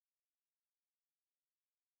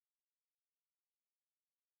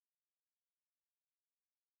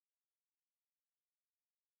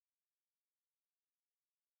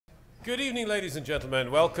Good evening, ladies and gentlemen.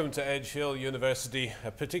 Welcome to Edge Hill University. A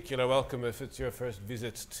particular welcome if it's your first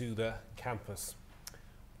visit to the campus.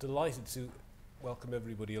 Delighted to welcome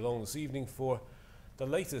everybody along this evening for the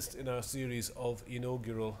latest in our series of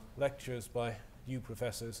inaugural lectures by you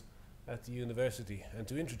professors at the university. And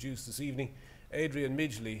to introduce this evening, Adrian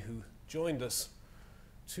Midgley, who joined us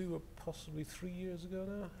possibly 3 years ago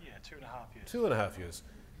now? Yeah, 2.5 years. 2.5 years.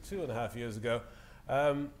 2.5 years ago.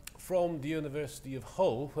 From the University of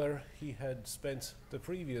Hull, where he had spent the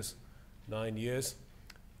previous 9 years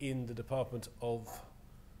in the Department of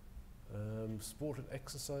Sport and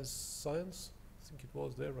Exercise Science. I think it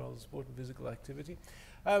was there, rather than Sport and Physical Activity.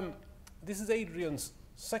 This is Adrian's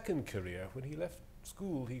second career. When he left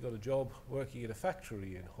school, he got a job working in a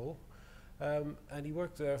factory in Hull, and he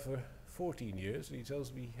worked there for 14 years. And he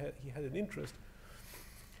tells me he had an interest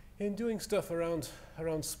in doing stuff around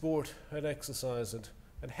sport and exercise and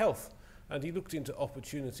health, and he looked into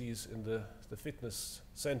opportunities in the fitness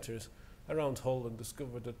centres around Hull and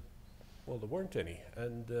discovered that, well, there weren't any,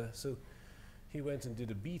 and so he went and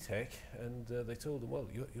did a BTEC, and they told him, well,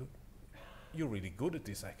 you're really good at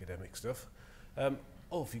this academic stuff,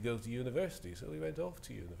 off you go to university. So he went off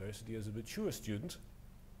to university as a mature student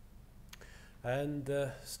and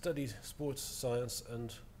studied sports science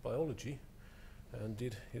and biology and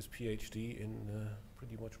did his PhD in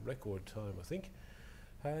pretty much record time, I think.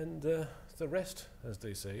 And the rest, as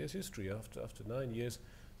they say, is history. After 9 years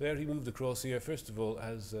there, he moved across here, first of all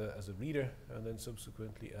as a reader, and then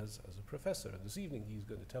subsequently as a professor. And this evening he's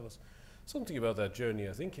going to tell us something about that journey,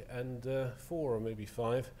 I think, and 4 or maybe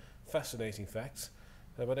 5 fascinating facts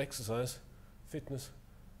about exercise, fitness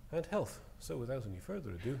and health. So without any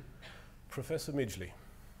further ado, Professor Midgley.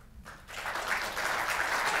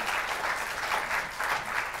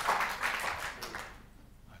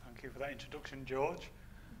 Thank you for that introduction, George.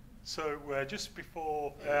 So just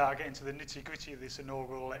before I get into the nitty-gritty of this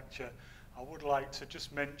inaugural lecture, I would like to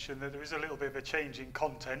just mention that there is a little bit of a change in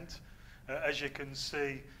content, as you can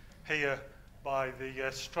see here by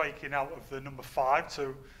the striking out of the number 5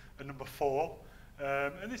 to a number 4.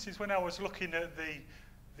 And this is when I was looking at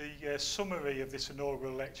the summary of this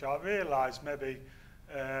inaugural lecture, I realised maybe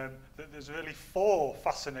that there's really 4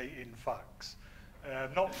 fascinating facts.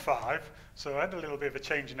 Not 5, so I had a little bit of a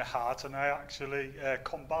change in the heart, and I actually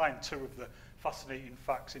combined 2 of the fascinating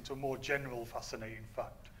facts into a more general fascinating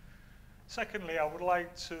fact. Secondly, I would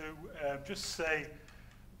like to just say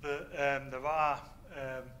that there are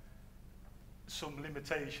some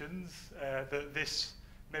limitations, that these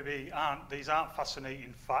aren't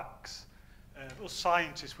fascinating facts. Us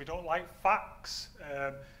scientists, we don't like facts.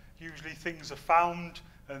 Usually things are found,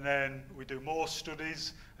 and then we do more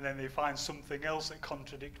studies, and then they find something else that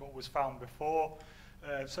contradicts what was found before.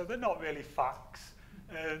 So they're not really facts,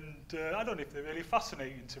 and I don't know if they're really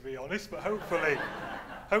fascinating, to be honest, but hopefully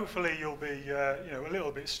you'll be a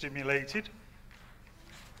little bit stimulated.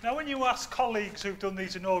 Now, when you ask colleagues who've done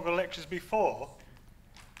these inaugural lectures before,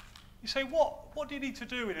 you say, what do you need to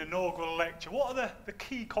do in an inaugural lecture? What are the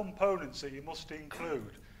key components that you must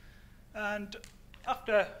include? And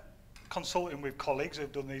after consulting with colleagues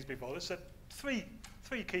who've done these before, they said three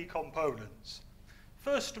key components.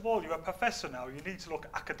 First of all, you're a professor now. You need to look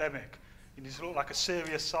academic. You need to look like a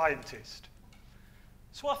serious scientist.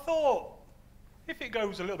 So I thought, if it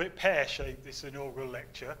goes a little bit pear-shaped, this inaugural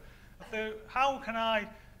lecture, I thought, how can I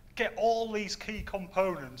get all these key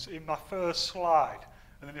components in my first slide?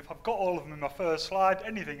 And then if I've got all of them in my first slide,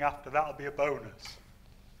 anything after that will be a bonus.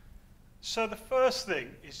 So the first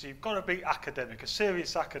thing is you've got to be academic, a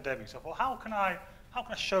serious academic. So I thought, how can I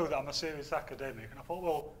show that I'm a serious academic? And I thought,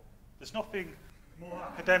 well, there's nothing more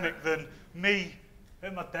academic than me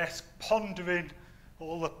at my desk pondering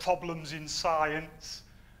all the problems in science.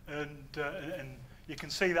 And you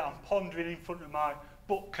can see that I'm pondering in front of my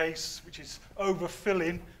bookcase, which is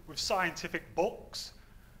overfilling with scientific books.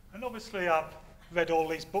 And obviously I've read all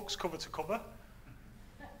these books cover to cover.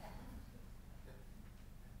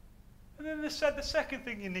 And then they said the second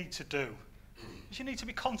thing you need to do is you need to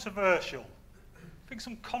be controversial. Bring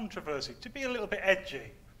some controversy, to be a little bit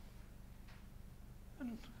edgy.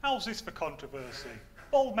 And how's this for controversy?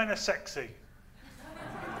 Bald men are sexy.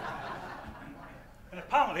 And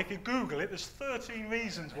apparently, if you Google it, there's 13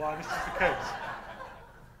 reasons why this is the case.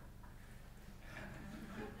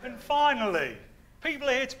 And finally, people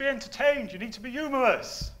are here to be entertained. You need to be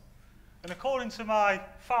humorous. And according to my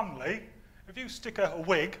family, if you stick a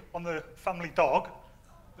wig on the family dog,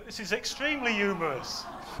 this is extremely humorous.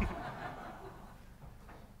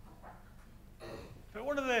 But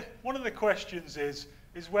one of the questions is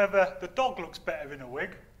whether the dog looks better in a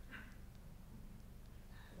wig,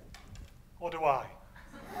 or do I?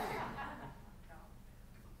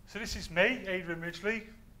 So this is me, Adrian Midgley,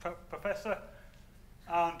 professor,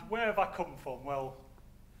 and where have I come from? Well,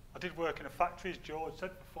 I did work in a factory, as George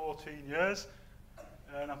said, for 14 years,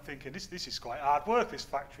 and I'm thinking this is quite hard work, this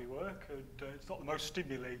factory work, and it's not the most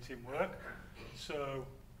stimulating work. So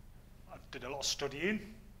I did a lot of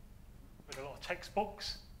studying, with a lot of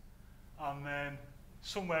textbooks, and then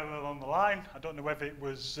somewhere along the line, I don't know whether it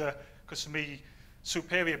was because of me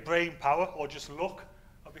superior brain power or just luck,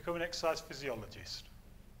 I've become an exercise physiologist.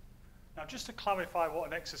 Now, just to clarify what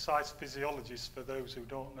an exercise physiologist, for those who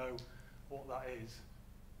don't know what that is,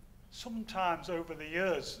 sometimes over the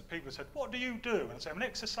years, people said, what do you do? And I say, I'm an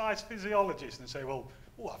exercise physiologist. And they say, well,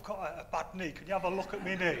 I've got a bad knee. Can you have a look at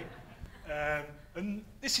my knee? And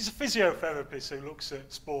this is a physiotherapist who looks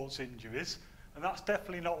at sports injuries, and that's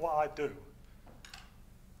definitely not what I do.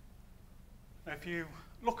 Now, if you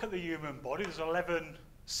look at the human body, there's 11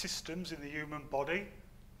 systems in the human body,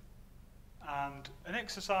 and an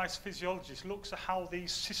exercise physiologist looks at how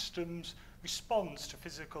these systems respond to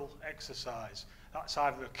physical exercise. That's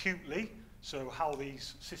either acutely, so how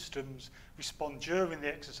these systems respond during the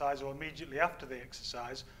exercise or immediately after the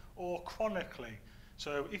exercise, or chronically.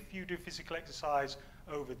 So if you do physical exercise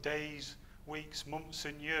over days, weeks, months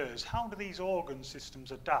and years, how do these organ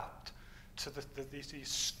systems adapt to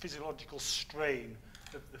this physiological strain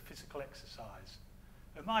of the physical exercise?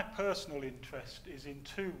 And my personal interest is in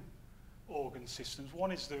two organ systems. One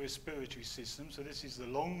is the respiratory system, so this is the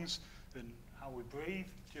lungs and how we breathe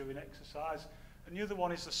during exercise. And the other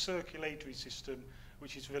one is the circulatory system,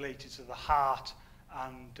 which is related to the heart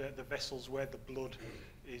and the vessels where the blood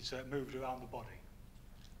is moved around the body.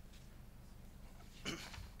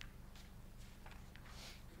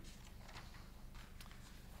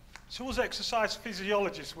 So as exercise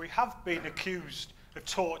physiologists, we have been accused of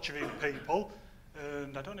torturing people.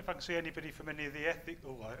 And I don't know if I can see anybody from any of the ethics.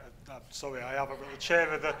 Oh, I'm sorry, I have a little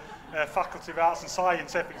chair of the Faculty of Arts and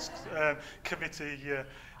Science Ethics Committee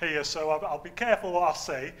here, so I'll be careful what I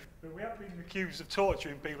say. But we have been accused of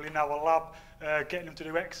torturing people in our lab, getting them to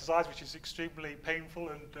do exercise, which is extremely painful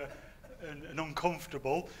and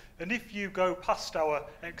uncomfortable. And if you go past our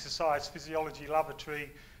exercise physiology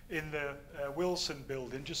laboratory in the Wilson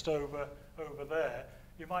building, just over there,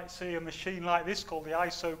 you might see a machine like this called the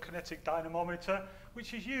isokinetic dynamometer,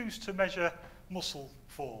 which is used to measure muscle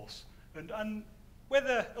force. And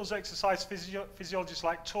whether us exercise physiologists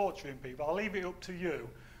like torturing people, I'll leave it up to you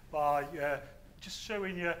by just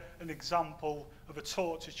showing you an example of a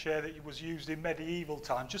torture chair that was used in medieval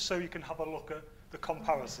times, just so you can have a look at the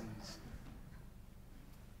comparisons.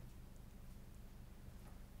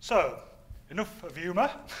 So, enough of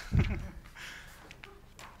humour.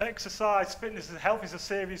 Exercise, fitness and health is a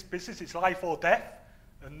serious business. It's life or death.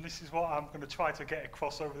 And this is what I'm going to try to get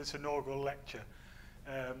across over this inaugural lecture.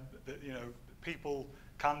 That, you know, people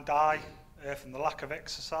can die from the lack of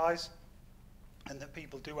exercise, and that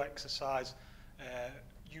people do exercise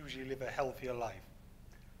usually live a healthier life.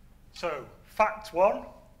 So, fact one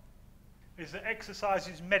is that exercise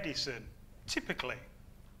is medicine, typically.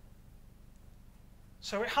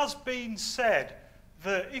 So it has been said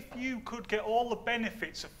that if you could get all the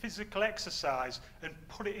benefits of physical exercise and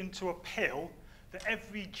put it into a pill, that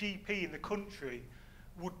every GP in the country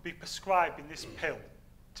would be prescribing this pill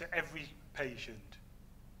to every patient.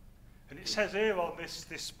 And it says here on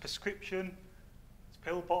this prescription, this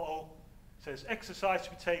pill bottle, it says exercise to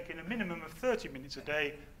be taken a minimum of 30 minutes a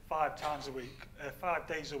day, 5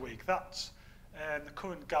 days a week. That's the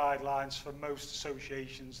current guidelines for most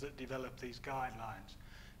associations that develop these guidelines.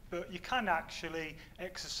 But you can actually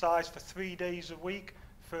exercise for 3 days a week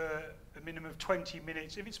for a minimum of 20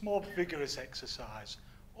 minutes if it's more vigorous exercise.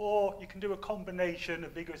 Or you can do a combination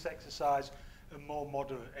of vigorous exercise and more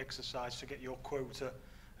moderate exercise to get your quota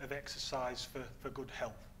of exercise for good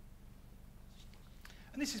health.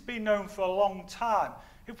 And this has been known for a long time.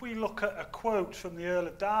 If we look at a quote from the Earl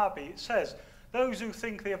of Derby, it says, "Those who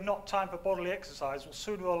think they have not time for bodily exercise will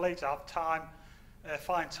sooner or later have time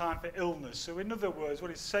find time for illness." So in other words,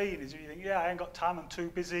 what it's saying is, if you think, yeah, I ain't got time, I'm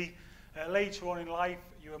too busy, later on in life,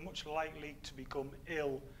 you are much likely to become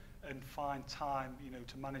ill and find time, you know,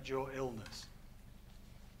 to manage your illness.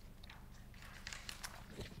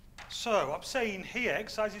 So I'm saying here,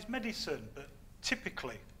 exercise is medicine, but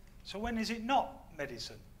typically. So when is it not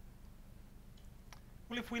medicine?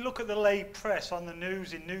 Well, if we look at the lay press on the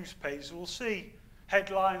news in newspapers, we'll see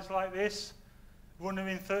headlines like this: runner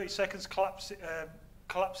in 30 seconds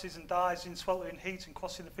collapses and dies in sweltering heat and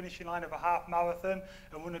crossing the finishing line of a half marathon.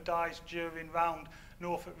 A runner dies during round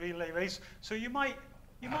Norfolk relay race. So you might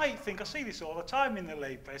think, I see this all the time in the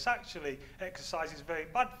lay press, actually exercise is very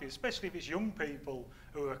bad for you, especially if it's young people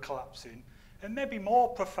who are collapsing. And maybe more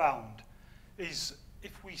profound is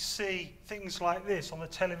if we see things like this on the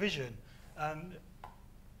television, and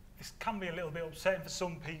this can be a little bit upsetting for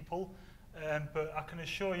some people, but I can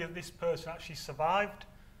assure you this person actually survived.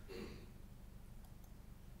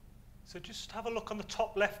 So just have a look on the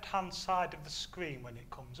top left-hand side of the screen when it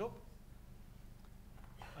comes up.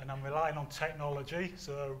 And I'm relying on technology,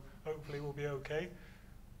 so hopefully we'll be okay.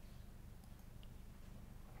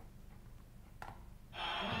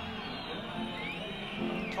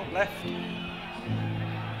 Top left.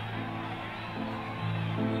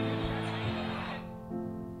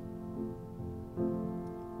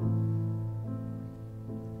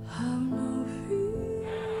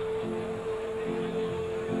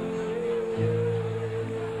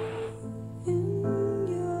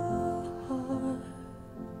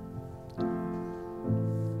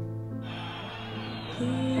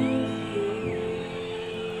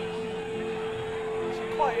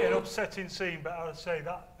 Upsetting scene, but I would say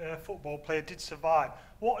that football player did survive.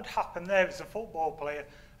 What had happened there is the football player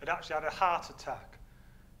had actually had a heart attack.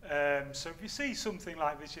 So if you see something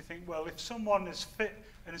like this, you think, well, if someone as fit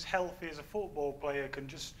and as healthy as a football player can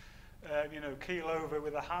just, keel over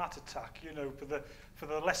with a heart attack, for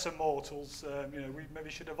the lesser mortals, we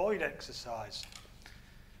maybe should avoid exercise.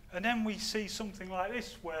 And then we see something like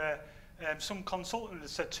this, where some consultant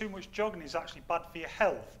has said too much jogging is actually bad for your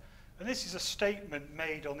health. And this is a statement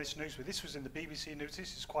made on this newspaper. This was in the BBC News.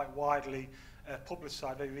 This is quite widely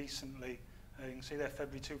publicised very recently. You can see there,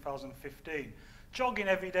 February 2015. Jogging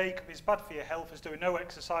every day is bad for your health as doing no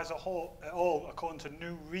exercise at all, according to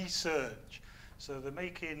new research. So they're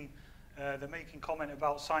making comment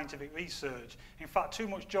about scientific research. In fact, too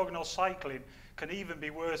much jogging or cycling can even be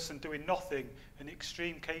worse than doing nothing, and in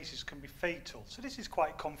extreme cases can be fatal. So this is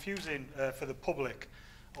quite confusing for the public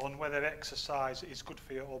on whether exercise is good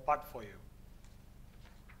for you or bad for you.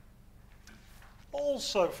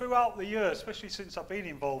 Also, throughout the year, especially since I've been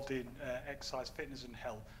involved in exercise, fitness and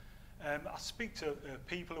health, I speak to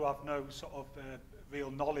people who have no sort of real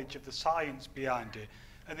knowledge of the science behind it,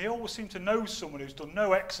 and they always seem to know someone who's done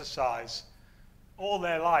no exercise all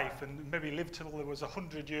their life and maybe lived till they was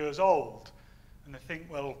 100 years old. And they think,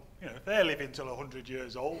 well, if they're living till 100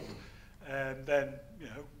 years old, then,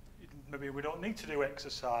 maybe we don't need to do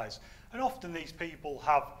exercise. And often these people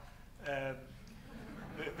have,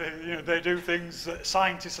 they do things that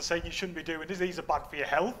scientists are saying you shouldn't be doing. These are bad for your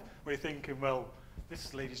health. We're thinking, well,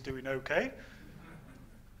 this lady's doing okay.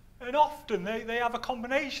 And often they have a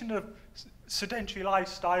combination of sedentary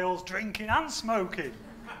lifestyles, drinking and smoking.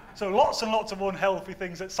 So lots and lots of unhealthy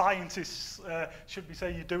things that scientists should be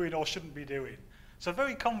saying you're doing or shouldn't be doing. So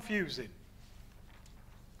very confusing.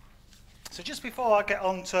 So just before I get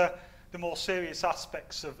on to the more serious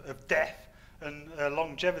aspects of death and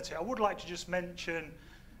longevity, I would like to just mention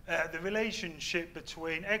the relationship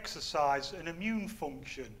between exercise and immune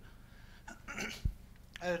function.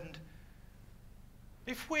 And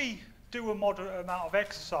if we do a moderate amount of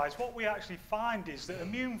exercise, what we actually find is that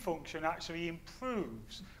immune function actually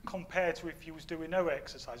improves compared to if you was doing no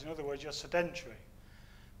exercise. In other words, you're sedentary.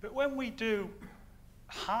 But when we do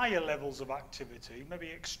higher levels of activity, maybe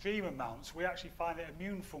extreme amounts, we actually find that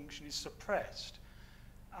immune function is suppressed.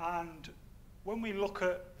 And when we look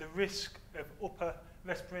at the risk of upper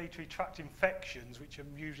respiratory tract infections, which are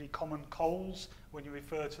usually common colds when you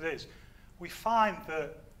refer to this, we find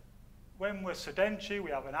that when we're sedentary,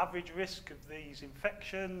 we have an average risk of these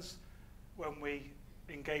infections. When we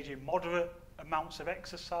engage in moderate amounts of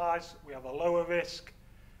exercise, we have a lower risk.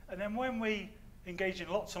 And then when we engage in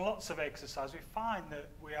lots and lots of exercise, we find that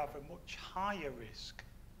we have a much higher risk.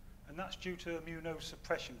 And that's due to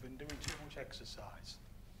immunosuppression from doing too much exercise.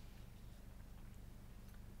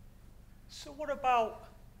 So what about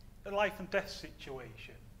the life and death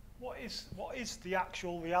situation? What is the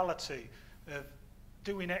actual reality of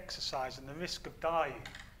doing exercise and the risk of dying?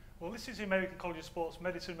 Well, this is the American College of Sports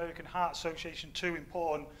Medicine, American Heart Association, two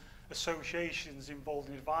important associations involved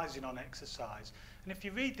in advising on exercise. And if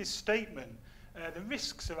you read this statement, the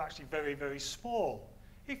risks are actually very, very small.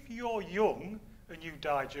 If you're young and you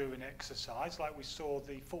die during exercise, like we saw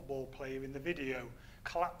the football player in the video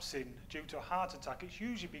collapsing due to a heart attack, it's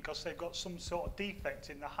usually because they've got some sort of defect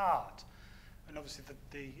in the heart. And obviously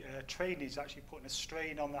the trainer is actually putting a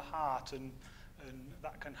strain on the heart, and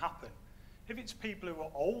that can happen. If it's people who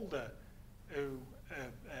are older who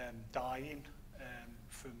are dying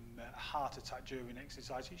from a heart attack during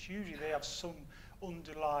exercise, it's usually they have some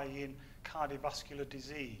underlying cardiovascular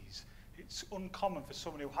disease. It's uncommon for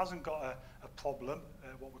someone who hasn't got a problem,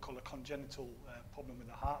 what we call a congenital problem with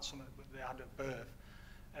the heart, something that they had at birth,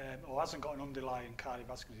 or hasn't got an underlying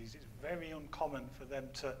cardiovascular disease, it's very uncommon for them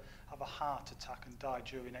to have a heart attack and die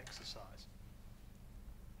during exercise.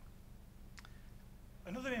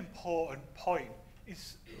 Another important point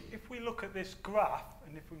is if we look at this graph,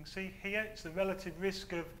 and if we can see here, it's the relative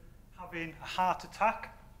risk of having a heart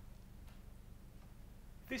attack.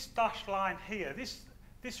 This dashed line here,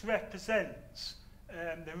 this represents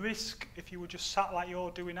the risk if you were just sat like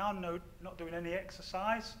you're doing now, not doing any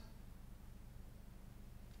exercise.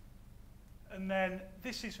 And then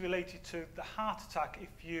this is related to the heart attack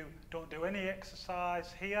if you don't do any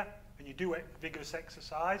exercise here and you do vigorous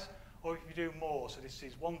exercise, or if you do more. So this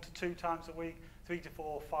is 1 to 2 times a week, 3 to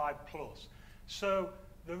 4, 5 plus. So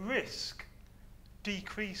the risk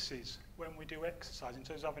decreases when we do exercise in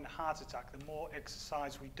terms of having a heart attack, the more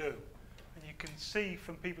exercise we do. And you can see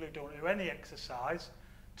from people who don't do any exercise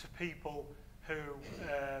to people who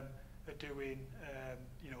are doing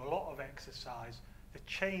a lot of exercise, the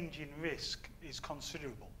change in risk is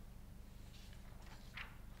considerable.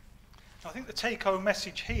 So I think the take-home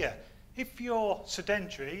message here, if you're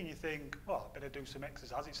sedentary and you think, oh, I better do some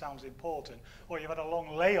exercise, it sounds important, or you've had a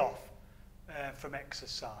long layoff from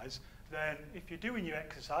exercise, then if you're doing your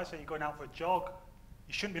exercise, so you're going out for a jog,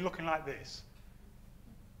 you shouldn't be looking like this.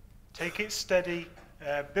 Take it steady,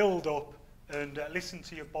 build up, and listen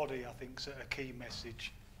to your body, I think, is a key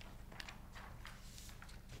message.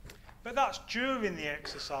 But that's during the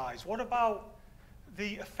exercise. What about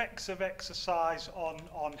the effects of exercise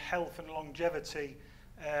on health and longevity,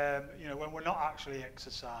 when we're not actually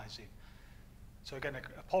exercising? So again,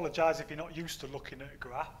 I apologise if you're not used to looking at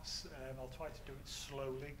graphs. I'll try to do it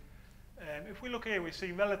slowly. If we look here, we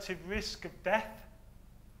see relative risk of death.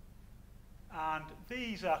 And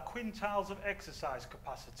these are quintiles of exercise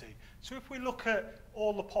capacity. So if we look at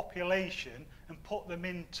all the population and put them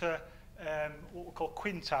into what we call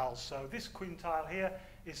quintiles. So this quintile here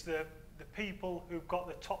is the people who've got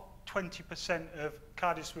the top 20% of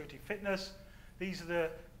cardiorespiratory fitness. These are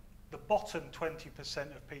the bottom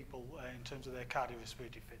 20% of people in terms of their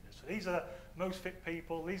cardiorespiratory fitness. So these are the most fit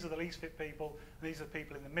people, these are the least fit people, and these are the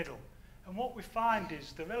people in the middle. And what we find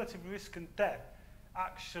is the relative risk and death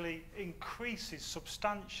actually increases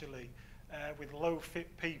substantially with low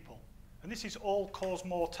fit people. And this is all-cause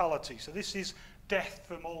mortality. So this is death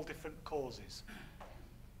from all different causes.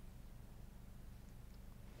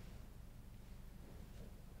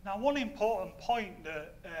 Now, one important point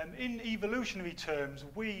that in evolutionary terms,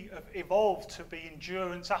 we have evolved to be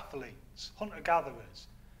endurance athletes, hunter-gatherers.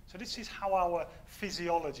 So this is how our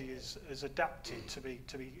physiology is adapted to be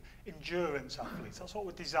endurance athletes. That's what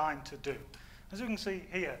we're designed to do. As you can see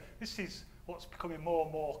here, this is what's becoming more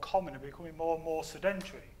and more common and becoming more and more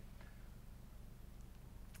sedentary.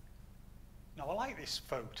 Now, I like this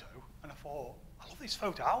photo, and I thought, I love this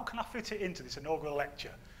photo. How can I fit it into this inaugural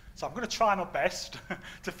lecture? So I'm going to try my best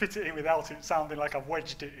to fit it in without it sounding like I've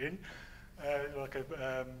wedged it in, like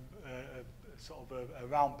a sort of a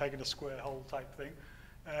round peg in a square hole type thing.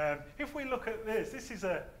 If we look at this is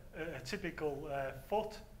a typical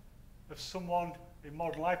foot of someone in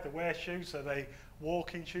modern life. They wear shoes, so they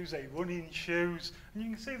walking shoes, they running shoes, and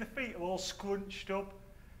you can see the feet are all scrunched up.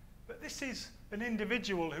 But this is an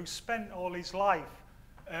individual who spent all his life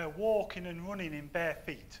walking and running in bare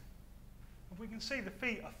feet. And we can see the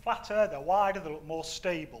feet are flatter, they're wider, they look more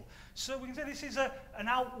stable. So we can say this is an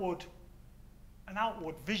outward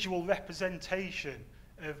visual representation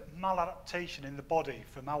of maladaptation in the body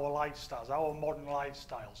from our lifestyles, our modern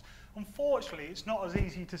lifestyles. Unfortunately, it's not as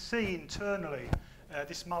easy to see internally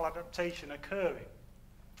this maladaptation occurring.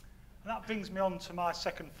 And that brings me on to my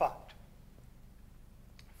second fact.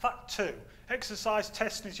 Fact 2, exercise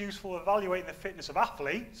testing is useful for evaluating the fitness of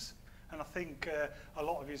athletes, and I think a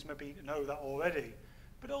lot of you maybe know that already,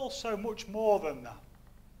 but also much more than that.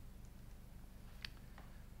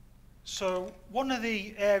 So one of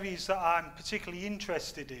the areas that I'm particularly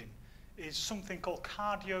interested in is something called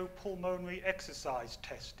cardiopulmonary exercise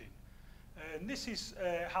testing. And this is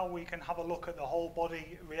how we can have a look at the whole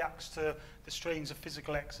body reacts to the strains of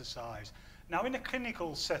physical exercise. Now, in a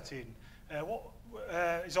clinical setting, what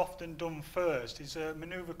is often done first is a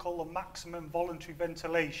manoeuvre called the maximum voluntary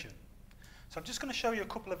ventilation. So I'm just going to show you a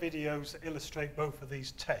couple of videos that illustrate both of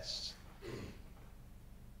these tests.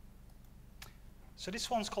 So this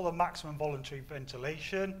one's called the maximum voluntary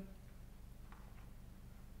ventilation.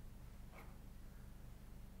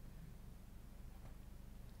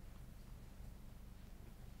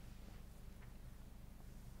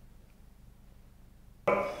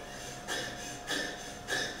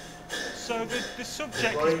 So So the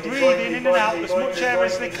subject is breathing in and out as much air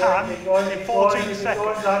as they can in 14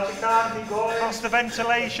 seconds. That's the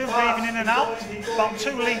ventilation, breathing in and out. About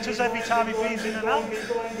 2 litres every time he breathes in and out.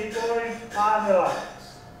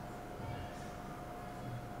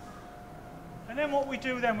 And then what we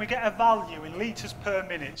do then, we get a value in litres per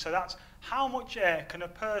minute. So that's how much air can a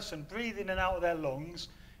person breathe in and out of their lungs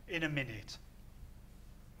in a minute.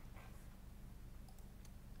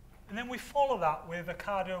 And then we follow that with a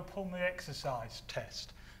cardiopulmonary exercise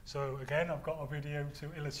test. So again, I've got a video to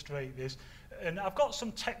illustrate this. And I've got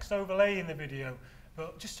some text overlay in the video.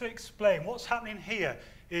 But just to explain, what's happening here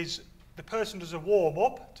is the person does a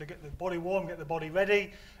warm-up to get the body warm, get the body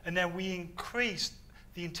ready. And then we increase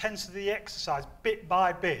the intensity of the exercise bit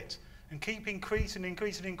by bit. And keep increasing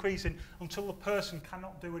until the person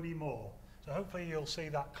cannot do any more. So hopefully you'll see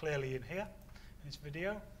that clearly in here, in this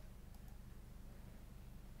video.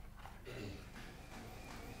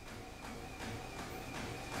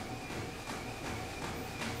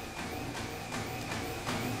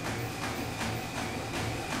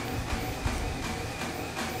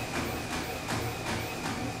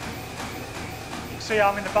 See,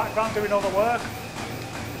 I'm in the background doing all the work.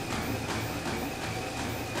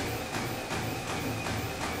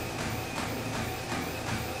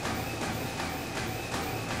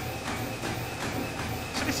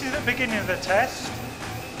 So this is the beginning of the test.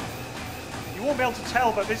 You won't be able to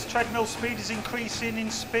tell, but this treadmill speed is increasing in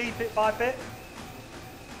speed bit by bit.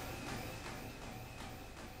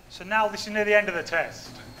 So now this is near the end of the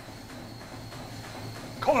test.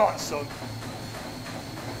 Come on, son.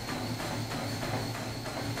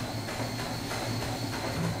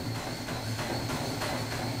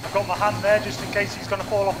 I've got my hand there just in case he's going to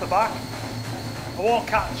fall off the back. I won't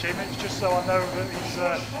catch him, it's just so I know that he's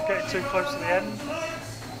getting too close to the end.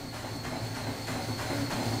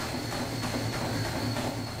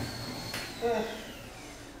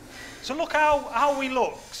 So look how he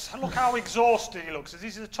looks, look how exhausted he looks.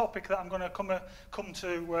 This is a topic that I'm going to come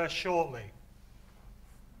to shortly.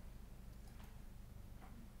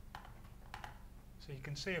 So you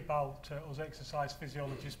can see about us exercise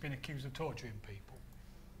physiologists being accused of torturing people.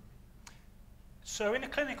 So in a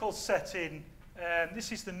clinical setting,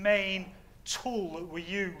 this is the main tool that we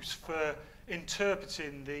use for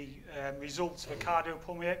interpreting the results of a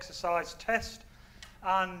cardiopulmonary exercise test.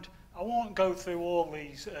 And I won't go through all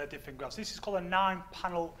these different graphs. This is called a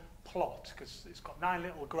 9-panel plot because it's got 9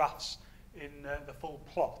 little graphs in the full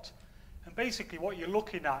plot. And basically what you're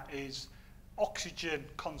looking at is oxygen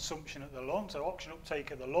consumption at the lung, so oxygen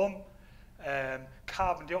uptake at the lung,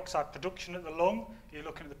 carbon dioxide production at the lung, you're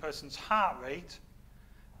looking at the person's heart rate,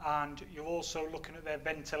 and you're also looking at their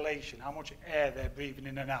ventilation, how much air they're breathing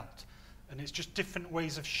in and out. And it's just different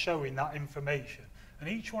ways of showing that information. And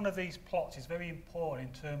each one of these plots is very important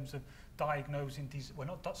in terms of diagnosing disease, well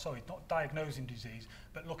not diagnosing disease,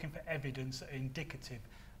 but looking for evidence that are indicative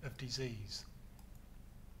of disease.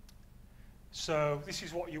 So this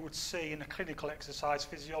is what you would see in a clinical exercise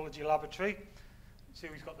physiology laboratory. See,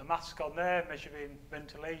 we've got the mask on there, measuring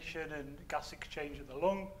ventilation and gas exchange at the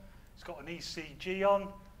lung. It's got an ECG on,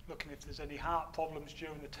 looking if there's any heart problems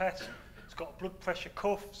during the test. It's got a blood pressure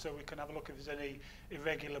cuff, so we can have a look if there's any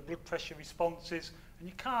irregular blood pressure responses. And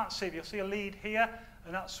you can't see, you'll see a lead here,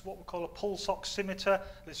 and that's what we call a pulse oximeter.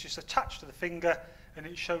 That's just attached to the finger, and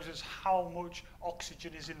it shows us how much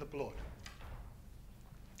oxygen is in the blood.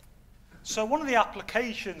 So one of the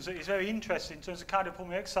applications that is very interesting in terms of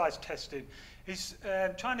cardiopulmonary exercise testing is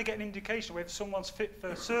trying to get an indication whether someone's fit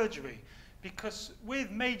for surgery. Because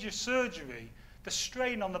with major surgery, the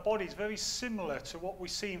strain on the body is very similar to what we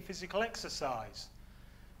see in physical exercise.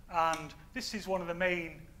 And this is one of the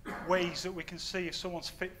main ways that we can see if someone's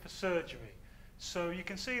fit for surgery. So you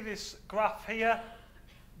can see this graph here.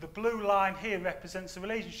 The blue line here represents the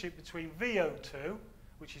relationship between VO2,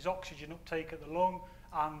 which is oxygen uptake at the lung,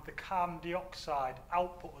 and the carbon dioxide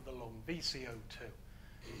output of the lung, VCO2.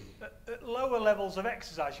 At lower levels of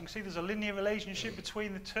exercise, you can see there's a linear relationship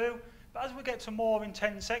between the two, but as we get to more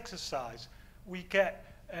intense exercise, we get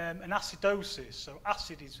an acidosis, so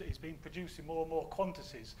acid is being produced in more and more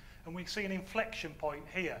quantities, and we see an inflection point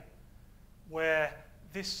here, where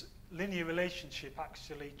this linear relationship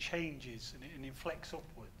actually changes and it inflects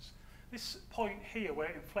upwards. This point here, where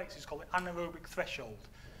it inflects, is called the anaerobic threshold.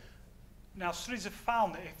 Now, studies have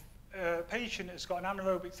found that if a patient has got an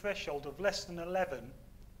anaerobic threshold of less than 11,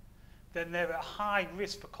 then they're at high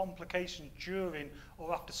risk for complications during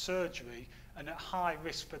or after surgery and at high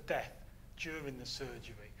risk for death during the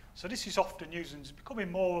surgery. So this is often used and it's becoming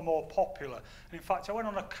more and more popular. And in fact, I went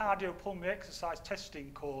on a cardiopulmonary exercise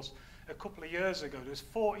testing course a couple of years ago. There was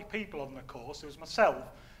 40 people on the course. There was myself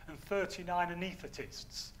and 39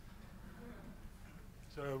 anaesthetists.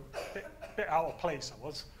 So a bit out of place I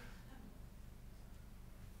was.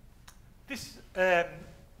 This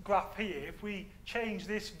graph here, if we change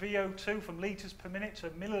this VO2 from litres per minute to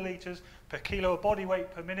millilitres per kilo of body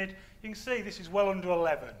weight per minute, you can see this is well under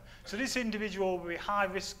 11. So this individual will be high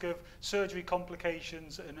risk of surgery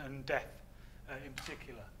complications and death in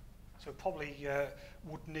particular. So probably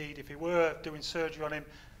would need, if he were doing surgery on him,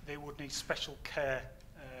 they would need special care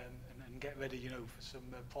and get ready, you know, for some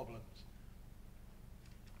problems.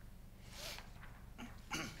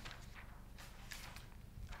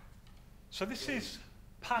 So this is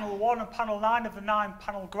panel 1 and panel 9 of the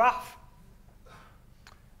 9-panel graph.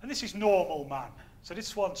 And this is normal man. So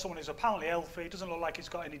this one, someone who's apparently healthy, doesn't look like he's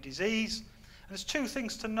got any disease. And there's two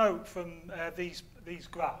things to note from these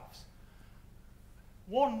graphs.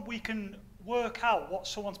 One, we can work out what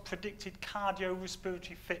someone's predicted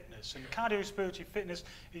cardiorespiratory fitness. And cardiorespiratory fitness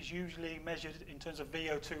is usually measured in terms of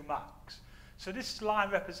VO2 max. So this line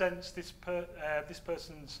represents this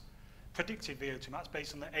person's predicted VO2 max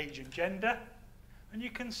based on their age and gender. And you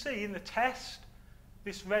can see in the test,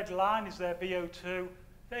 this red line is their VO2.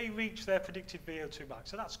 They reach their predicted VO2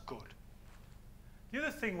 max, so that's good. The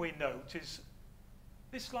other thing we note is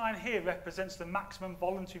this line here represents the maximum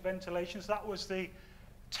voluntary ventilation. So that was the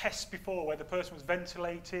test before where the person was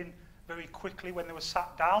ventilating very quickly when they were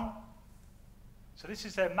sat down. So this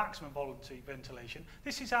is their maximum voluntary ventilation.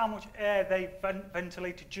 This is how much air they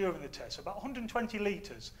ventilated during the test, so about 120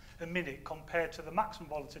 litres a minute compared to the maximum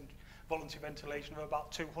voluntary ventilation of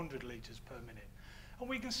about 200 litres per minute. And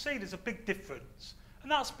we can see there's a big difference.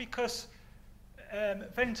 And that's because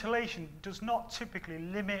ventilation does not typically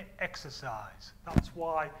limit exercise. That's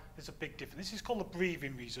why there's a big difference. This is called the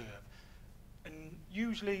breathing reserve. And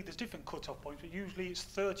usually, there's different cut-off points, but usually it's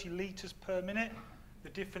 30 litres per minute. The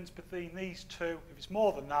difference between these two, if it's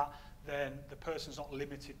more than that, then the person's not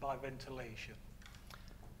limited by ventilation.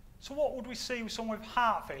 So what would we see with someone with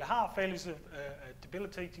heart failure? Heart failure is a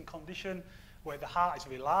debilitating condition where the heart is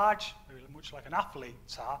very large, very much like an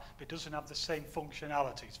athlete's heart, but it doesn't have the same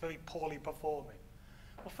functionality. It's very poorly performing.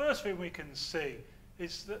 Well, first thing we can see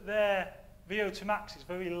is that their VO2 max is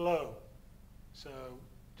very low. So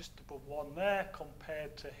just above 1 there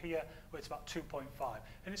compared to here where it's about 2.5.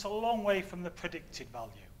 And it's a long way from the predicted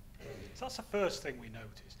value. So that's the first thing we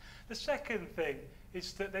notice. The second thing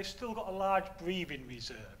is that they've still got a large breathing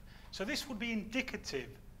reserve. So this would be indicative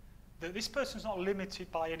that this person's not limited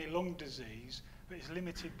by any lung disease, but is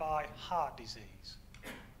limited by heart disease.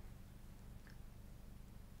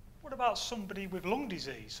 What about somebody with lung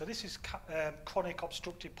disease? So this is chronic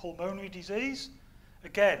obstructive pulmonary disease.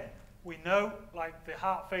 Again, we know, like the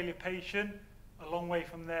heart failure patient, a long way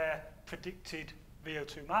from their predicted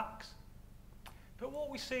VO2 max. But what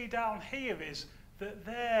we see down here is that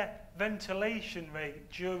their ventilation rate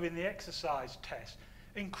during the exercise test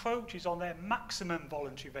encroaches on their maximum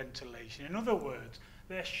voluntary ventilation. In other words,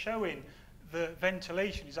 they're showing that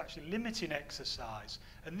ventilation is actually limiting exercise,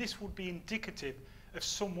 and this would be indicative of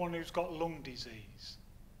someone who's got lung disease.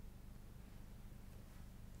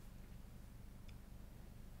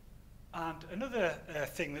 And another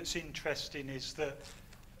thing that's interesting is that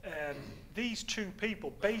these two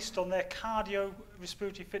people, based on their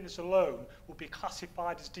cardiorespiratory fitness alone, would be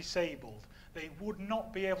classified as disabled. They would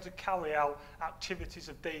not be able to carry out activities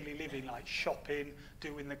of daily living like shopping,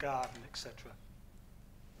 doing the garden, etc.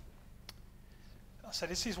 So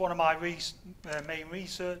this is one of my main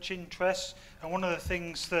research interests, and one of the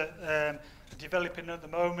things that I'm developing at the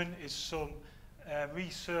moment is some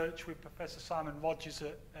research with Professor Simon Rogers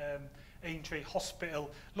at Aintree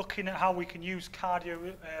Hospital, looking at how we can use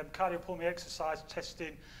cardiopulmonary exercise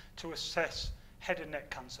testing to assess head and neck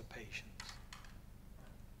cancer patients.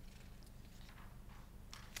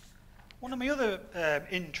 One of my other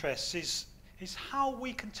interests is how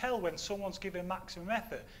we can tell when someone's giving maximum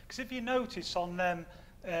effort. Because if you notice on them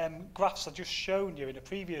graphs I just shown you in a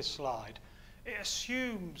previous slide, it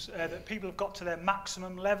assumes that people have got to their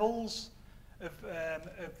maximum levels of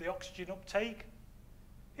the oxygen uptake.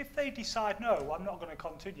 If they decide, no, I'm not going to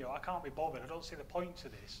continue, I can't be bothered, I don't see the point to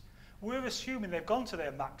this, we're assuming they've gone to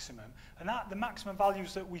their maximum, and that the maximum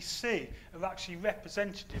values that we see are actually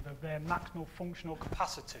representative of their maximal functional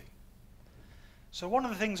capacity. So one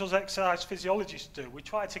of the things us exercise physiologists do, we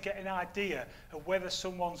try to get an idea of whether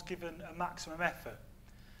someone's given a maximum effort.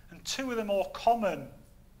 And two of the more common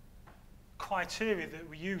criteria that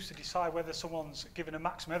we use to decide whether someone's given a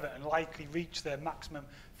maximum effort and likely reach their maximum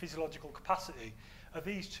physiological capacity are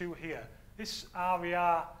these two here. This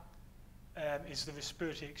RER is the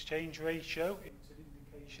respiratory exchange ratio. It's an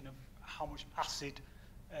indication of how much acid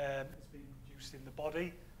is being produced in the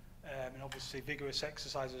body. and obviously vigorous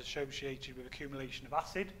exercise is associated with accumulation of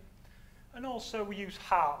acid. And also we use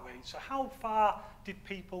heart rate. So how far did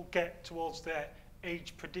people get towards their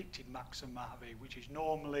age-predicted maximum RV, which is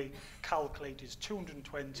normally calculated as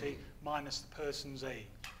 220 minus the person's age.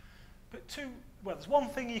 But well, there's one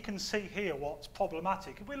thing you can see here what's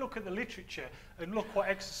problematic. If we look at the literature and look what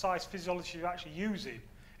exercise physiology are actually using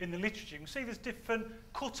in the literature, you can see there's different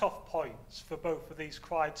cut-off points for both of these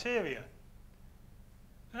criteria.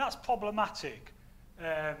 And that's problematic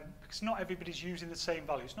because not everybody's using the same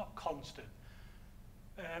value. It's not constant.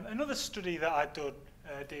 Another study that I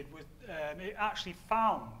did was it actually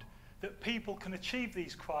found that people can achieve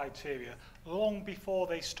these criteria long before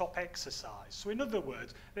they stop exercise. So in other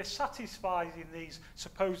words, they're satisfied in these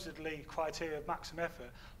supposedly criteria of maximum effort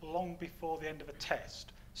long before the end of a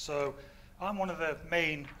test. So I'm one of the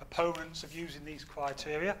main opponents of using these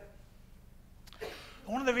criteria.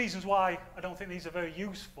 And one of the reasons why I don't think these are very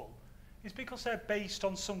useful is because they're based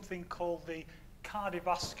on something called the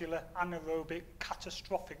cardiovascular anaerobic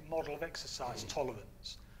catastrophic model of exercise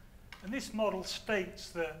tolerance. And this model states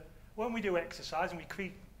that when we do exercise and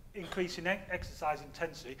we increase in exercise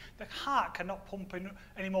intensity, the heart cannot pump in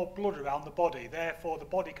any more blood around the body, therefore the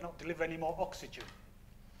body cannot deliver any more oxygen.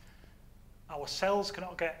 Our cells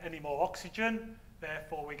cannot get any more oxygen,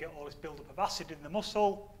 therefore we get all this buildup of acid in the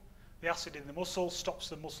muscle. The acid in the muscle stops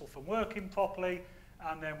the muscle from working properly,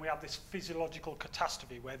 and then we have this physiological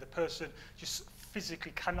catastrophe where the person just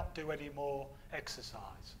physically cannot do any more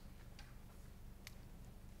exercise.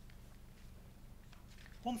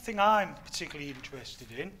 One thing I'm particularly interested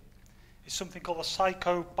in is something called a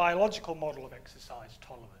psychobiological model of exercise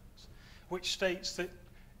tolerance, which states that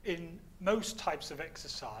in most types of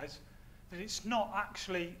exercise, that it's not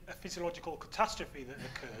actually a physiological catastrophe that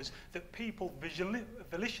occurs, that people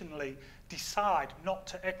volitionally decide not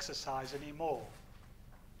to exercise anymore.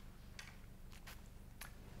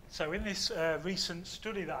 So in this recent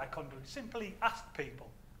study that I conducted, simply asked people,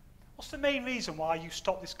 what's the main reason why you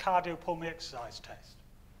stopped this cardiopulmonary exercise test?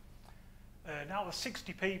 Now the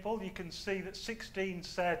 60 people, you can see that 16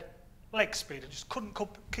 said leg speed. I just couldn't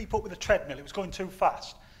keep up with the treadmill. It was going too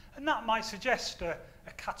fast. And that might suggest a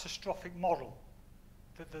catastrophic model,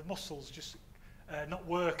 that the muscles just not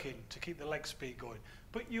working to keep the leg speed going.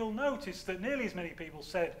 But you'll notice that nearly as many people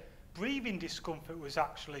said breathing discomfort was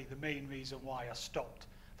actually the main reason why I stopped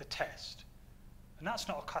the test. And that's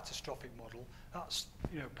not a catastrophic model. That's,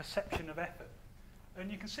 perception of effort. And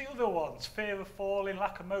you can see other ones, fear of falling,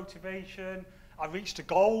 lack of motivation. I reached a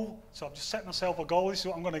goal, so I've just set myself a goal. This is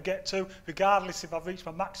what I'm going to get to. Regardless if I've reached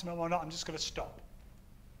my maximum or not, I'm just going to stop.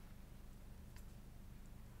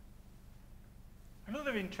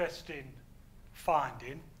 Another interesting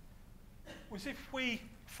finding was if we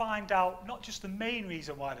find out not just the main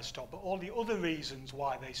reason why they stop, but all the other reasons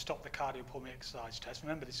why they stop the cardiopulmonary exercise test.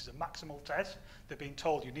 Remember, this is a maximal test. They're being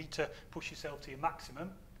told you need to push yourself to your maximum.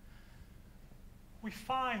 We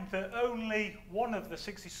find that only one of the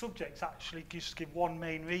 60 subjects actually just give one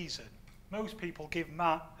main reason. Most people give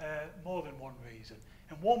more than one reason,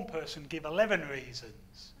 and one person give 11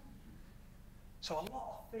 reasons. So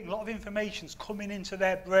a lot of information's coming into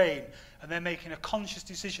their brain, and they're making a conscious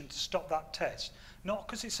decision to stop that test. Not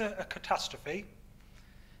because it's a catastrophe,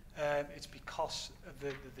 it's because of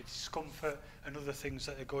the discomfort and other things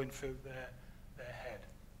that are going through their head.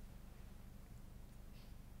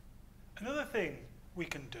 Another thing we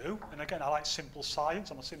can do, and again I like simple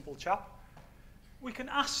science, I'm a simple chap, we can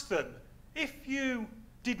ask them, if you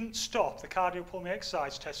didn't stop the cardiopulmonary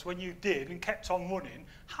exercise test when you did and kept on running,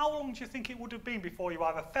 how long do you think it would have been before you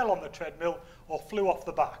either fell on the treadmill or flew off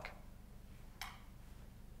the back?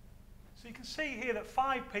 So you can see here that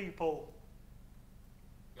five people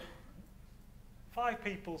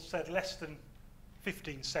said less than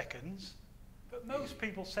 15 seconds, but most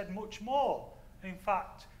people said much more. In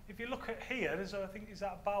fact, if you look at here, I think is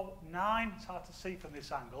that about 9, it's hard to see from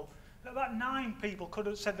this angle, about 9 people could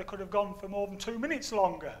have said they could have gone for more than 2 minutes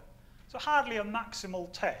longer. So hardly a maximal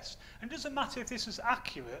test. And it doesn't matter if this is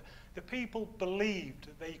accurate, the people believed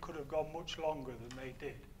that they could have gone much longer than they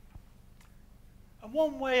did. And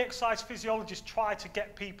one way exercise physiologists try to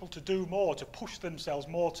get people to do more, to push themselves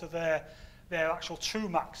more to their actual true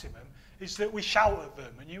maximum, is that we shout at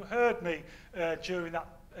them. And you heard me during that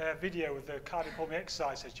video of the cardiopulmonary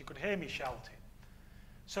exercise test, you could hear me shouting.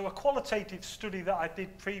 So a qualitative study that I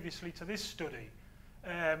did previously to this study,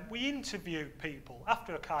 we interviewed people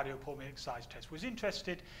after a cardiopulmonary exercise test, was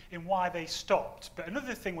interested in why they stopped. But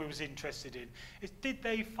another thing we was interested in is, did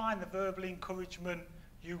they find the verbal encouragement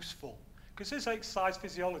useful? Because as exercise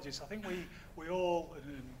physiologists, I think we all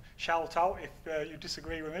shout out if you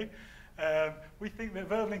disagree with me. We think that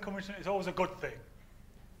verbal encouragement is always a good thing.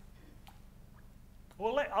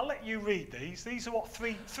 Well, I'll let you read these. These are what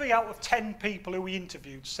three out of 10 people who we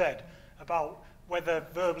interviewed said about whether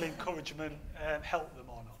verbal encouragement helped them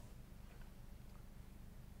or not.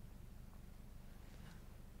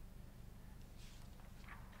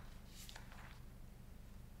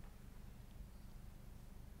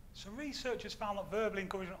 So researchers found that verbal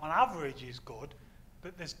encouragement on average is good,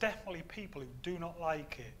 but there's definitely people who do not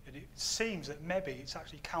like it, and it seems that maybe it's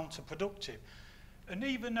actually counterproductive. And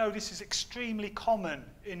even though this is extremely common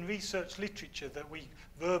in research literature that we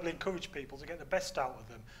verbally encourage people to get the best out of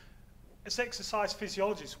them, as exercise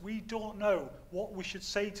physiologists, we don't know what we should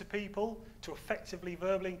say to people to effectively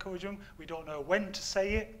verbally encourage them. We don't know when to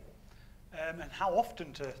say it, and how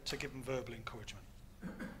often to give them verbal encouragement.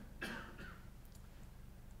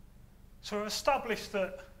 So we've established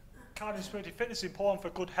that cardiorespiratory fitness is important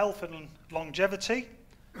for good health and longevity.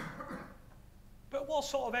 But what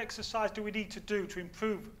sort of exercise do we need to do to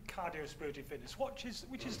improve cardiorespiratory fitness? Which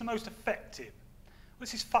is the most effective? Well,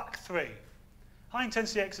 this is fact 3. High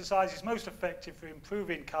intensity exercise is most effective for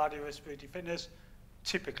improving cardiorespiratory fitness,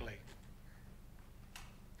 typically.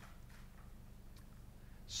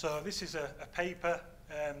 So this is a paper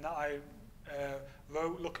that I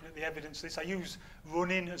wrote looking at the evidence of this. I use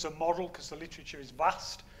running as a model because the literature is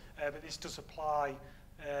vast, but this does apply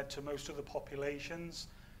to most other populations.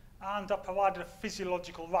 And I provided a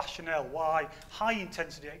physiological rationale why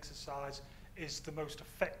high-intensity exercise is the most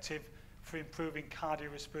effective for improving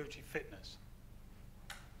cardiorespiratory fitness.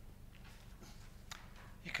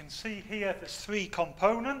 You can see here there's 3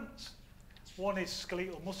 components. One is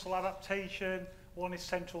skeletal muscle adaptation, one is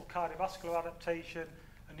central cardiovascular adaptation,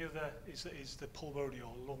 and the other is the pulmonary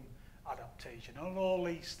or lung adaptation. And all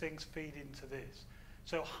these things feed into this.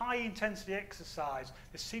 So high-intensity exercise,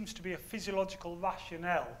 there seems to be a physiological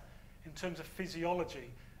rationale in terms of physiology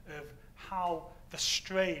of how the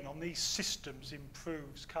strain on these systems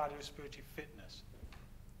improves cardiorespiratory fitness.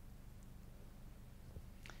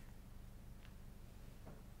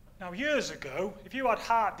 Now, years ago, if you had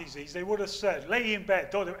heart disease, they would have said, lay in bed,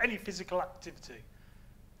 don't do any physical activity.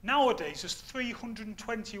 Nowadays, there's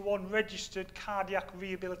 321 registered cardiac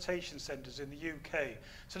rehabilitation centres in the UK.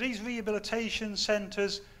 So these rehabilitation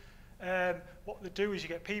centres, what they do is you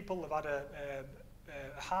get people who've had a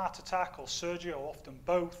heart attack or surgery, or often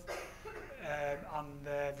both, and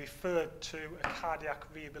they're referred to a cardiac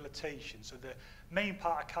rehabilitation. So the main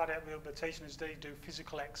part of cardiac rehabilitation is they do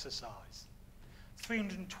physical exercise.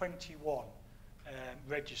 321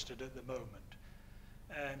 registered at the moment.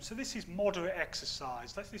 So this is moderate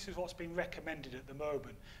exercise. This is what's been recommended at the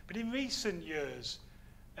moment. But in recent years,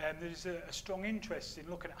 there's a strong interest in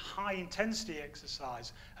looking at high-intensity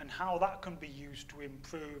exercise and how that can be used to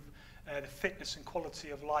improve the fitness and quality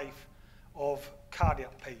of life of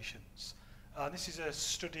cardiac patients. This is a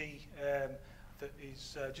study that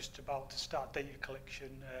is just about to start data collection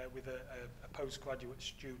with a postgraduate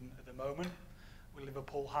student at the moment with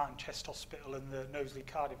Liverpool Heart and Chest Hospital and the Knowsley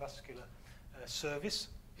Cardiovascular Service.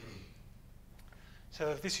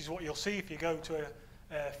 So this is what you'll see if you go to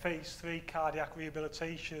a phase 3 cardiac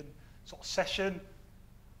rehabilitation sort of session.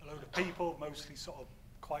 A load of people, mostly sort of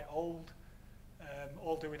quite old,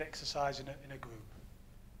 all doing exercise in a group.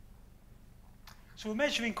 So we're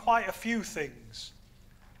measuring quite a few things,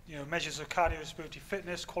 measures of cardiorespiratory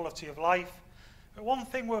fitness, quality of life. But one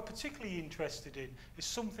thing we're particularly interested in is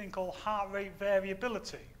something called heart rate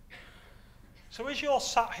variability. So as you're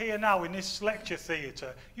sat here now in this lecture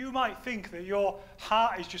theatre, you might think that your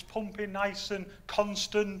heart is just pumping nice and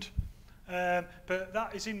constant, but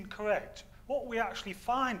that is incorrect. What we actually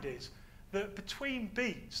find is that between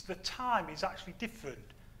beats, the time is actually different.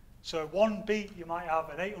 So one beat, you might have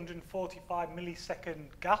an 845 millisecond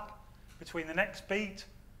gap between the next beat,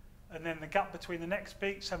 and then the gap between the next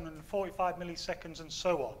beat, 745 milliseconds, and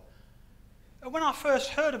so on. And when I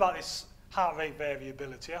first heard about this heart rate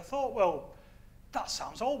variability, I thought, well, that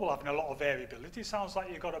sounds awful, having a lot of variability. It sounds like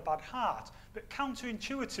you've got a bad heart. But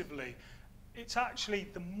counterintuitively, it's actually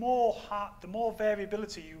the more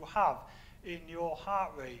variability you have in your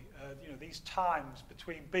heart rate, these times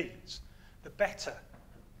between beats, the better.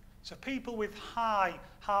 So people with high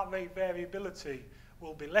heart rate variability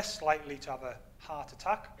will be less likely to have a heart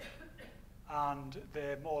attack, and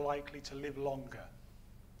they're more likely to live longer.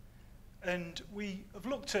 And we have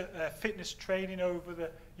looked at fitness training over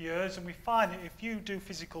the years, and we find that if you do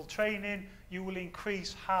physical training, you will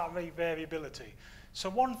increase heart rate variability. So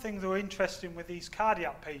one thing that we're interested in with these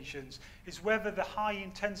cardiac patients is whether the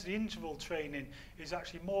high-intensity interval training is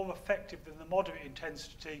actually more effective than the moderate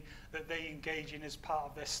intensity that they engage in as part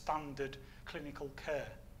of their standard clinical care.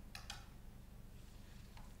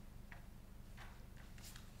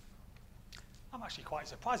 I'm actually quite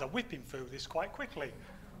surprised. I'm whipping through this quite quickly.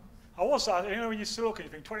 I was, you know, when you still look and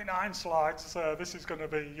you think 29 slides, this is going to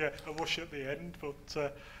be a rush at the end,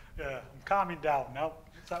 but yeah, I'm calming down now.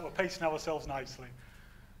 It's like we're pacing ourselves nicely.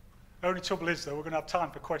 The only trouble is, though, we're going to have time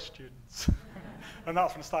for questions, and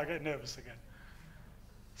that's when I start getting nervous again.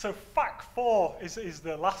 So fact 4 is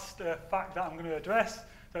the last fact that I'm going to address.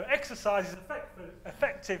 So exercise is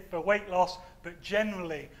effective for weight loss, but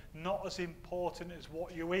generally not as important as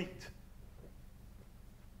what you eat.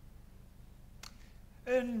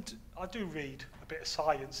 And I do read a bit of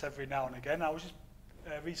science every now and again. I was just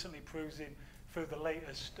recently perusing through the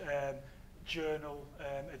latest journal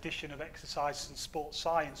edition of Exercise and Sports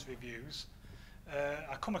Science Reviews.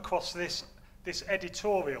 I come across this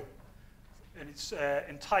editorial, and it's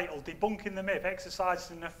entitled "Debunking the Myth: Exercise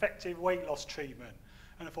is an Effective Weight Loss Treatment."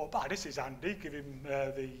 And I thought, this is handy, giving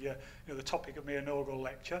the topic of my inaugural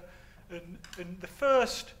lecture. And the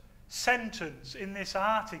first sentence in this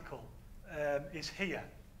article is here.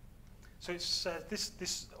 So it's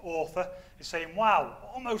this author is saying, "Wow,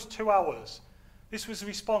 almost 2 hours. This was the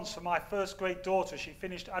response from my first grade daughter. She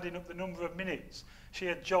finished adding up the number of minutes she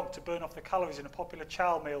had jogged to burn off the calories in a popular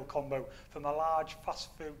child meal combo from a large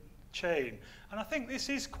fast food chain." And I think this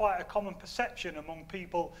is quite a common perception among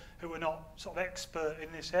people who are not sort of expert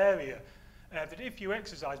in this area, that if you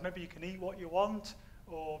exercise, maybe you can eat what you want,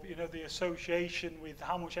 or the association with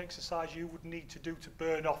how much exercise you would need to do to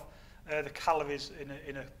burn off the calories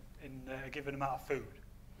in a given amount of food.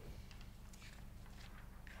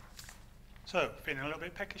 So, feeling a little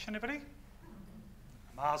bit peckish, anybody?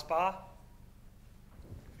 A Mars bar?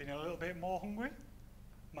 Feeling a little bit more hungry?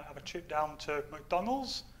 Might have a trip down to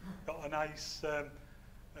McDonald's. Got a nice, I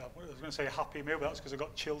was going to say a Happy Meal, but that's because I've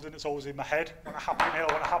got children. It's always in my head. Want a Happy Meal,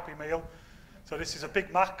 want a Happy Meal. So this is a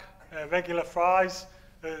Big Mac, regular fries,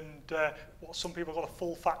 and what some people call a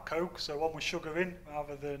full fat Coke, so one with sugar in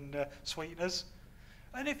rather than sweeteners.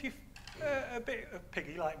 And if you're a bit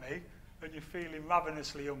piggy like me, and you're feeling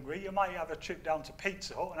ravenously hungry, you might have a trip down to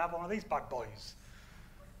Pizza Hut and have one of these bad boys.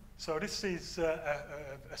 So this is a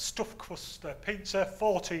stuffed crust pizza,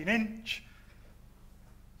 14-inch.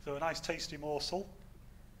 So a nice tasty morsel.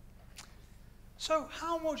 So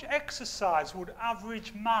how much exercise would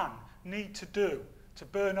average man need to do to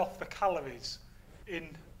burn off the calories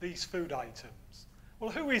in these food items?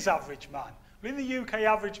 Well, who is average man? Well, in the UK,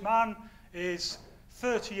 average man is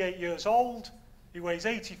 38 years old. He weighs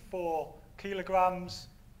 84 kilograms,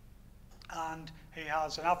 and he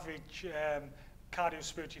has an average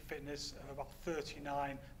cardiorespiratory fitness of about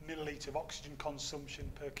 39 millilitre of oxygen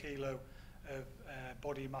consumption per kilo of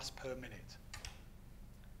body mass per minute.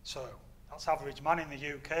 So that's average man in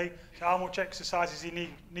the UK. So how much exercise is he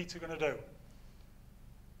need to going to do?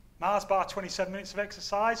 Mars bar, 27 minutes of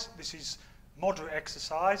exercise. This is moderate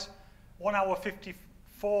exercise. 1 hour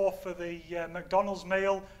 54 for the McDonald's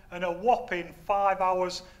meal, and a whopping 5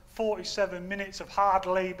 hours 47 minutes of hard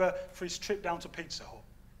labour for his trip down to Pizza Hut.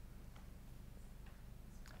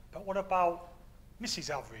 But what about Mrs.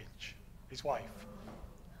 Average, his wife?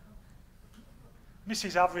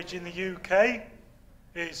 Mrs. Average in the UK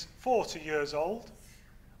is 40 years old,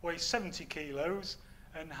 weighs 70 kilos,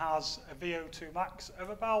 and has a VO2 max of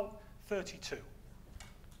about 32.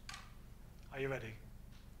 Are you ready?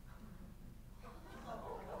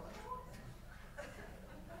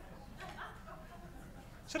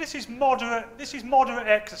 So this is moderate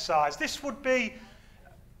exercise. This would be,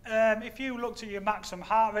 if you looked at your maximum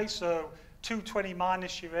heart rate, so 220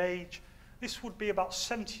 minus your age, this would be about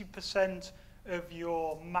 70% of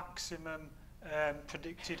your maximum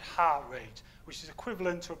predicted heart rate, which is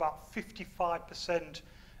equivalent to about 55%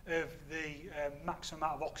 of the maximum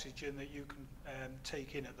amount of oxygen that you can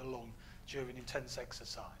take in at the lung during intense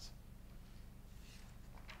exercise.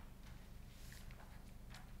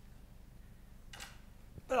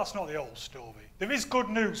 But that's not the whole story. There is good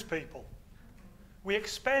news, people. We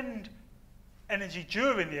expend energy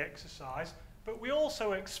during the exercise, but we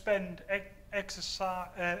also expend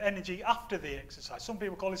energy after the exercise. Some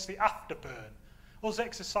people call this the afterburn. Us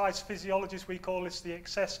exercise physiologists, we call this the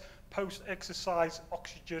excess post-exercise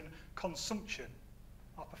oxygen consumption.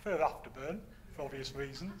 I prefer afterburn for obvious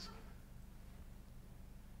reasons.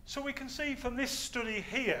 So we can see from this study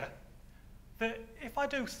here that if I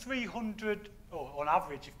do 300, or on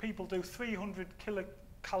average, if people do 300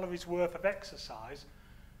 kilocalories worth of exercise,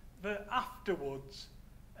 that afterwards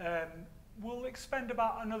we'll expend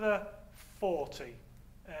about another 40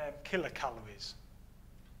 kilocalories.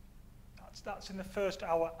 That's in the first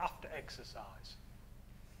hour after exercise.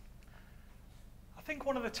 I think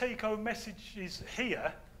one of the take-home messages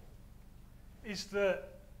here is that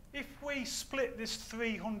if we split this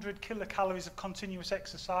 300 kilocalories of continuous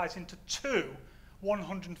exercise into two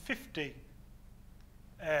 150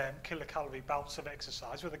 kilocalorie bouts of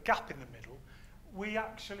exercise with a gap in the middle, we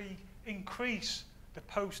actually increase the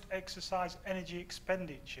post-exercise energy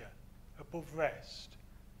expenditure above rest.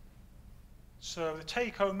 So the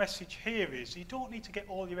take-home message here is you don't need to get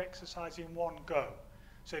all your exercise in one go.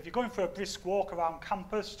 So if you're going for a brisk walk around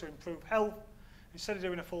campus to improve health, instead of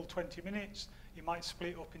doing a full 20 minutes, you might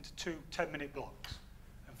split it up into two 10-minute blocks.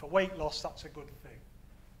 And for weight loss, that's a good thing.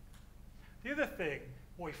 The other thing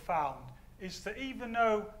we found is that even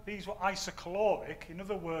though these were isocaloric, in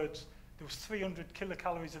other words, there was 300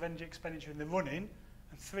 kilocalories of energy expenditure in the running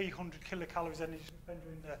and 300 kilocalories of energy expenditure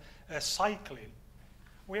in the cycling,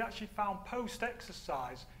 we actually found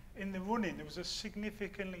post-exercise in the running there was a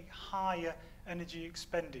significantly higher energy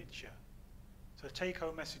expenditure. So the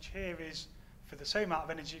take-home message here is for the same amount of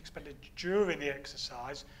energy expended during the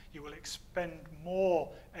exercise, you will expend more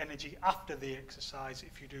energy after the exercise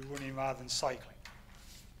if you do running rather than cycling.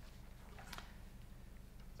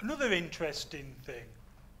 Another interesting thing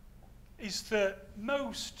is that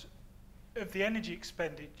most of the energy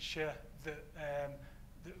expenditure that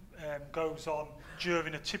goes on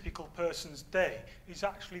during a typical person's day is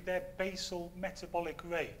actually their basal metabolic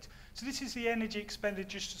rate. So this is the energy expended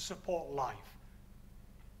just to support life.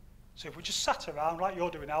 So if we just sat around like you're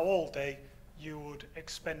doing now all day, you would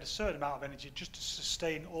expend a certain amount of energy just to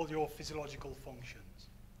sustain all your physiological functions.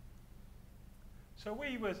 So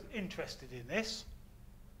we were interested in this,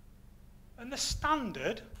 and the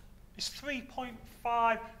standard is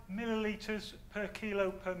 3.5 millilitres per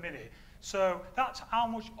kilo per minute. So that's how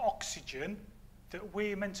much oxygen that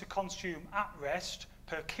we're meant to consume at rest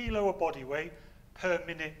per kilo of body weight per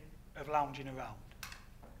minute of lounging around.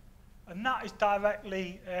 And that is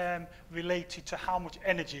directly related to how much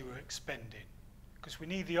energy we're expending, because we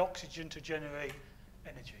need the oxygen to generate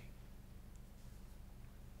energy.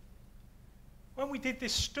 When we did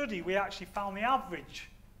this study, we actually found the average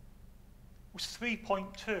was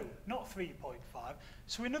 3.2, not 3.5.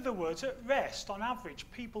 So in other words, at rest, on average,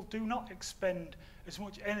 people do not expend as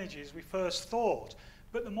much energy as we first thought.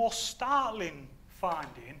 But the more startling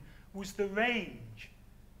finding was the range.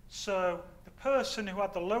 So the person who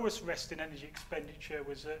had the lowest resting energy expenditure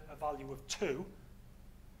was at a value of 2.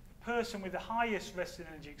 The person with the highest resting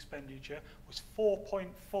energy expenditure was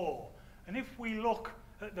 4.4. And if we look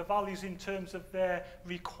at the values in terms of their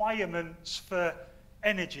requirements for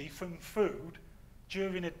energy from food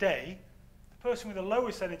during a day, the person with the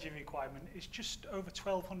lowest energy requirement is just over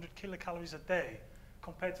 1,200 kilocalories a day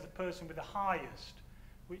compared to the person with the highest,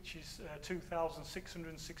 which is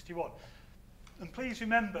 2,661. And please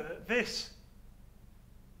remember that this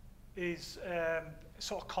is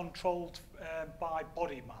sort of controlled by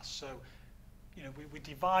body mass. So, you know, we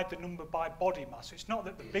divide the number by body mass. So it's not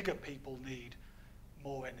that the bigger people need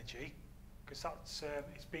more energy, because that's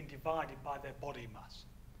it's been divided by their body mass.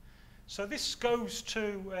 So this goes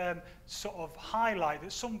to sort of highlight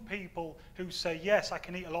that some people who say, yes, I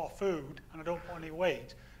can eat a lot of food and I don't put any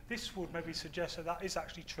weight, this would maybe suggest that that is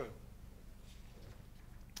actually true.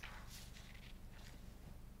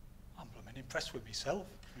 I'm blooming impressed with myself.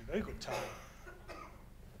 It's been a very good time.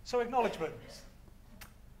 So acknowledgements.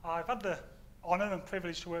 I've had the honour and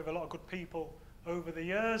privilege to work with a lot of good people over the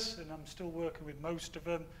years, and I'm still working with most of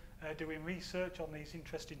them doing research on these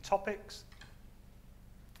interesting topics.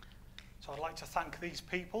 So I'd like to thank these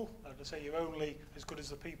people. As I say, you're only as good as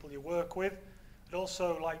the people you work with. I'd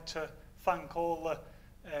also like to thank all the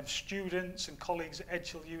students and colleagues at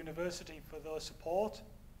Edgehill University for their support.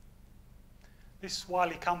 This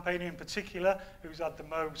Wiley campaigner in particular, who's had the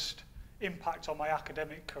most impact on my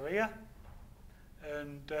academic career.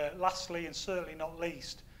 And lastly, and certainly not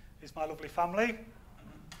least, is my lovely family.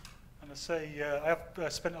 And I say, I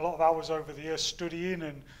have spent a lot of hours over the years studying,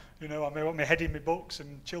 and you know, I may want my head in my books,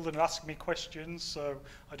 and children are asking me questions, so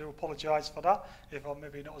I do apologise for that, if I'm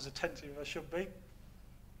maybe not as attentive as I should be.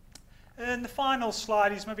 And the final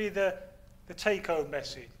slide is maybe the take-home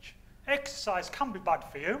message. Exercise can be bad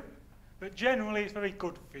for you, but generally it's very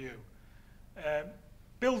good for you.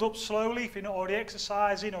 Build up slowly if you're not already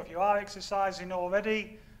exercising, or if you are exercising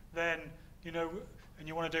already, then, you know, and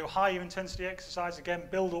you want to do higher intensity exercise, again,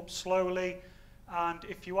 build up slowly. And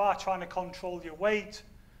if you are trying to control your weight,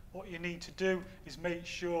 what you need to do is make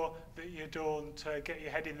sure that you don't get your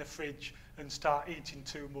head in the fridge and start eating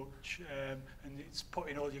too much, and it's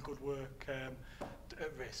putting all your good work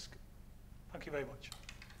at risk. Thank you very much.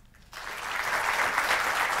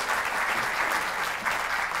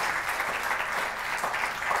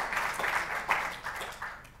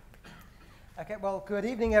 Okay, well, good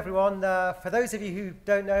evening, everyone. For those of you who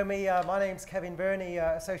don't know me, my name's Kevin Burney,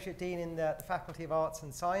 Associate Dean in the Faculty of Arts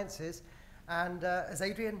and Sciences. And as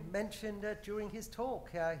Adrian mentioned during his talk,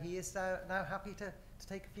 he is now happy to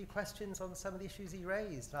take a few questions on some of the issues he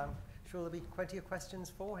raised. I'm sure there'll be plenty of questions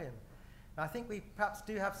for him. I think we perhaps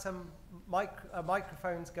do have some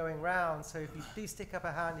microphones going round, so if you do stick up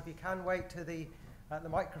a hand, if you can wait till the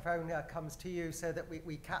microphone comes to you so that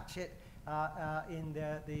we catch it in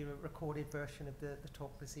the recorded version of the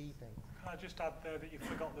talk this evening. Can I just add there that you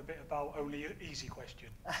forgot the bit about only easy question?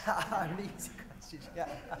 Only easy questions, yeah.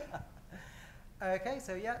 Okay,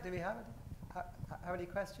 so yeah, do we have any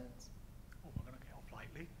questions? Oh, we're going to get off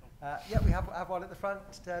lightly. Yeah, we have one at the front,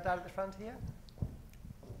 down at the front here.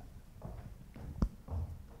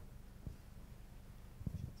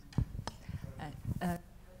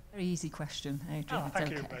 Very easy question, Adrian. Oh,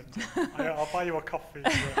 thank you, okay. Ben. I'll buy you a coffee.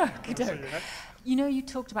 You know, you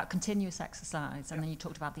talked about continuous exercise, and then you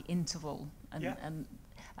talked about the interval, and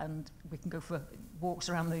we can go for walks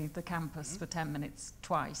around the campus for 10 minutes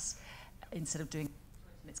twice, instead of doing 20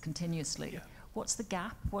 minutes continuously. Yeah. What's the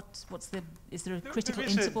gap? Is there a critical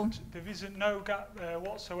interval? There isn't no gap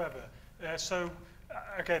whatsoever. So,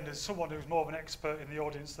 again, there's someone who's more of an expert in the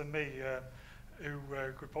audience than me, who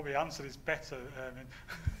could probably answer this better.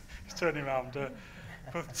 He's turning around.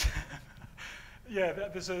 But yeah,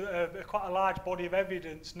 there's quite a large body of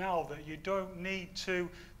evidence now that you don't need to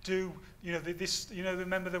do,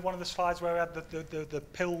 remember one of the slides where I had the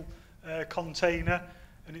pill container,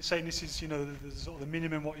 and it's saying this is, the sort of the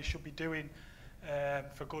minimum what you should be doing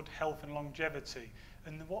for good health and longevity.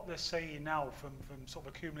 And what they're saying now from sort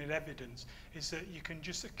of accumulated evidence is that you can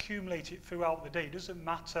just accumulate it throughout the day. It doesn't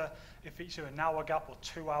matter if it's an hour gap or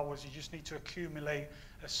 2 hours, you just need to accumulate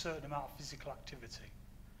a certain amount of physical activity.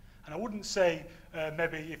 And I wouldn't say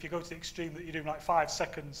maybe if you go to the extreme that you're doing like 5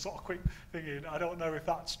 seconds sort of quick thinking. I don't know if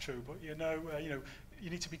that's true, but you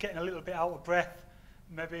need to be getting a little bit out of breath,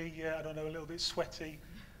 maybe, I don't know, a little bit sweaty.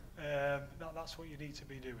 That's what you need to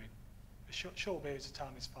be doing. A short periods of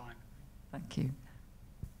time is fine. Thank you.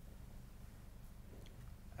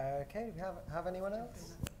 Okay, do we have anyone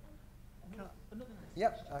else?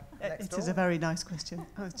 Yep, next It is a very nice question.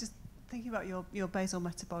 I was just thinking about your basal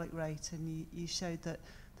metabolic rate, and you showed that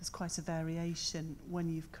there's quite a variation when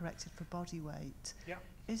you've corrected for body weight. Yeah.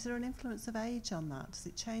 Is there an influence of age on that? Does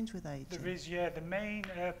it change with age? There is, yeah. The main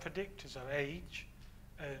predictors are age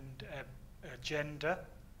and gender,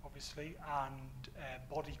 obviously, and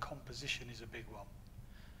body composition is a big one.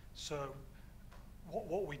 So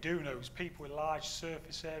what we do know is people with large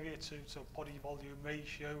surface area to body volume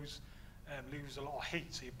ratios lose a lot of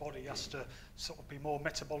heat, so your body has to sort of be more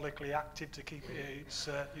metabolically active to keep its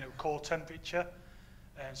core temperature.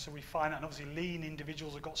 And so we find that, and obviously lean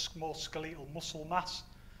individuals have got more skeletal muscle mass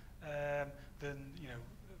than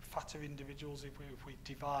fatter individuals. If we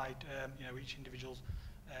divide each individual's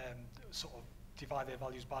sort of divide their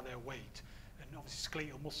values by their weight, and obviously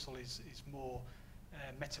skeletal muscle is more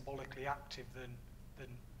metabolically active than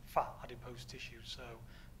fat adipose tissue. So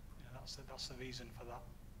that's the reason for that.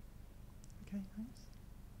 Okay, thanks.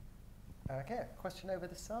 Okay, a question over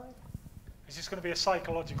the side. Is this going to be a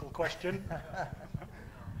psychological question?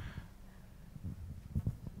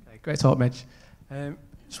 Okay, great talk, Midge.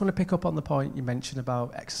 Just want to pick up on the point you mentioned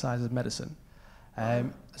about exercise as medicine.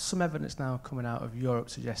 Some evidence now coming out of Europe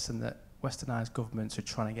suggesting that westernised governments are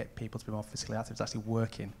trying to get people to be more physically active. It's actually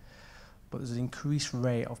working. But there's an increased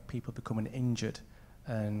rate of people becoming injured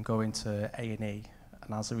and going to A&E,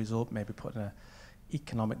 and as a result maybe putting an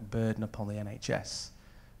economic burden upon the NHS.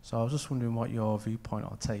 So I was just wondering what your viewpoint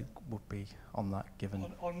or take would be on that, given...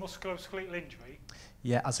 On musculoskeletal injury?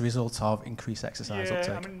 Yeah, as a result of increased exercise uptake.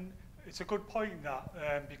 I mean, it's a good point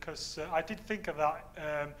that, because I did think of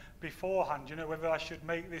that beforehand, whether I should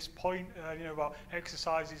make this point, about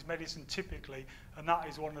exercise is medicine typically, and that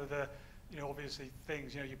is one of the, obviously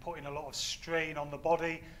things, you're putting a lot of strain on the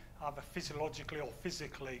body, either physiologically or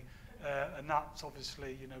physically, and that's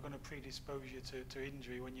obviously, going to predispose you to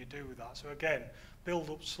injury when you do that. So again,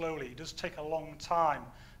 build up slowly. It does take a long time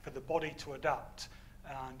for the body to adapt,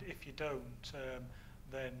 and if you don't,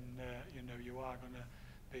 then you are going to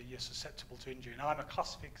be susceptible to injury. And I'm a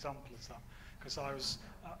classic example of that, because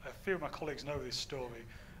a few of my colleagues know this story.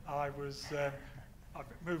 I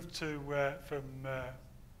moved to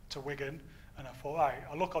Wigan, and I thought, right,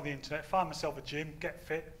 I'll look on the internet, find myself a gym, get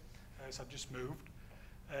fit, so I've just moved.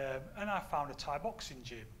 And I found a Thai boxing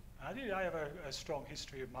gym. I have a strong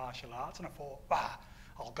history of martial arts, and I thought,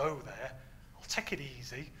 I'll go there, I'll take it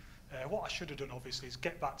easy. What I should have done, obviously, is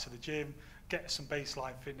get back to the gym, get some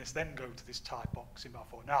baseline fitness, then go to this Thai boxing. But I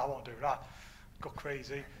thought, no, I won't do that. Go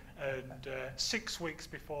crazy. And 6 weeks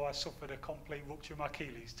before I suffered a complete rupture of my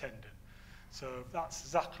Achilles tendon. So that's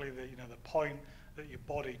exactly the point, that your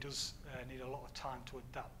body does need a lot of time to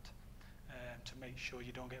adapt, to make sure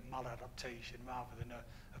you don't get maladaptation rather than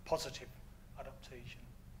a positive adaptation.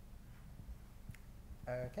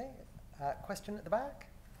 Okay, question at the back.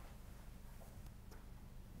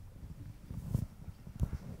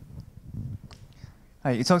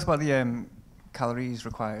 Hi, you talked about the calories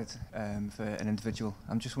required for an individual.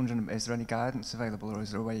 I'm just wondering, is there any guidance available, or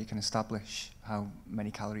is there a way you can establish how many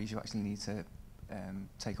calories you actually need to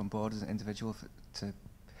take on board as an individual to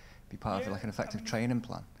be part of like an effective training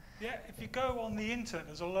plan? Yeah, if you go on the internet,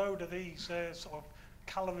 there's a load of these sort of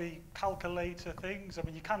calorie calculator things. I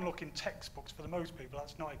mean, you can look in textbooks. For the most people,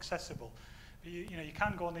 that's not accessible. But you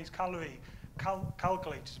can go on these calorie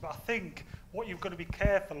calculators. But I think what you've got to be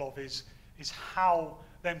careful of is how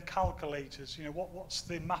them calculators, what's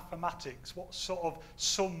the mathematics, what sort of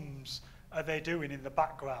sums are they doing in the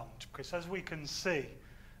background? Because as we can see,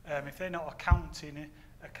 if they're not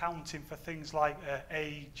accounting for things like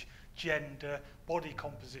age, gender, body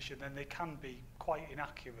composition, then they can be quite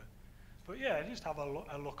inaccurate. But yeah, just have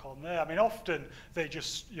a look on there. I mean, often they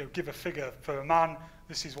just give a figure for a man.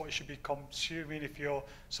 This is what you should be consuming if you're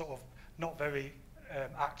sort of not very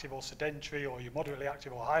active or sedentary, or you're moderately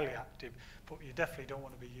active or highly active. But you definitely don't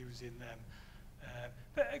want to be using them.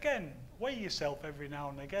 But again, weigh yourself every now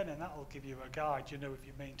and again, and that'll give you a guide. If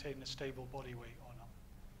you maintain a stable body weight or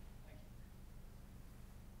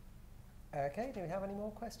not. Okay, do we have any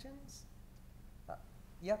more questions?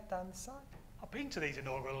 Yep, down the side. I've been to these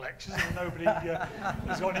inaugural lectures and nobody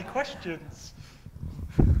has got any questions.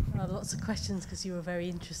 Well, lots of questions because you were very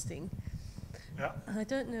interesting. Yeah. I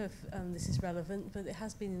don't know if this is relevant, but it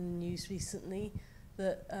has been in the news recently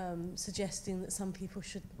that suggesting that some people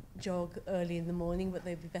should jog early in the morning, but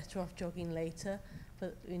they'd be better off jogging later.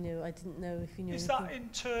 But I didn't know if you knew. Is that in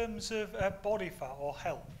terms of body fat or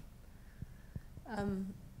health?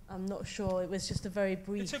 I'm not sure. It was just a very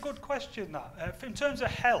brief. It's a good question, that. In terms of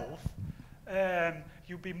health,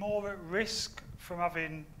 you'll be more at risk from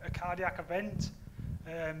having a cardiac event.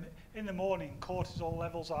 In the morning, cortisol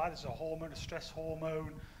levels are high. There's a hormone, a stress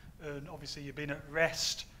hormone, and obviously you've been at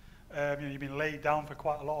rest. You've been laid down for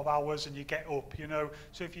quite a lot of hours, and you get up.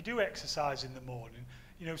 So if you do exercise in the morning,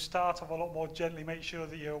 start off a lot more gently. Make sure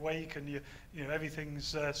that you're awake and everything's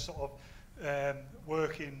sort of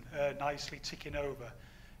working nicely, ticking over.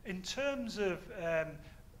 In terms of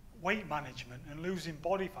weight management and losing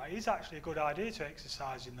body fat, it is actually a good idea to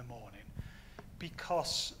exercise in the morning,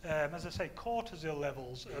 because, as I say, cortisol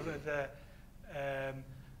levels are at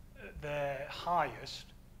their highest.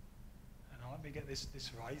 And let me get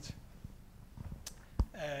this right.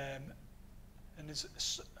 And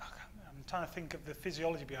I'm trying to think of the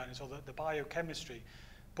physiology behind it, or the biochemistry,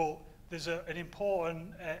 but there's an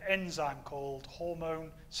important enzyme called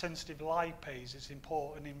hormone-sensitive lipase. It's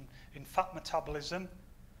important in fat metabolism,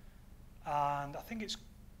 and I think I've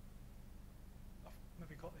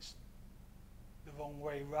maybe got this the wrong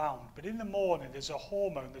way round. But in the morning, there's a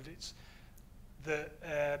hormone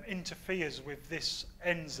that interferes with this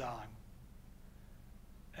enzyme.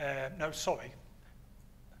 No, sorry.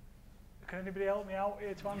 Can anybody help me out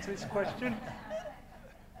here to answer this question?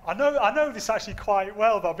 I know this actually quite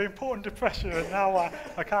well, but I've been put under pressure and now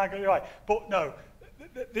I can't get it right. But no,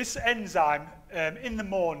 this enzyme, in the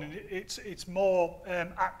morning, it's more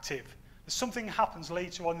active. Something happens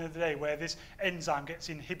later on in the day where this enzyme gets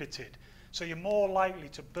inhibited. So you're more likely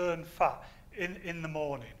to burn fat in the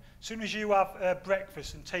morning. As soon as you have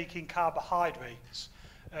breakfast and take in carbohydrates,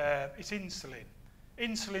 it's insulin.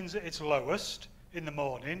 Insulin's at its lowest in the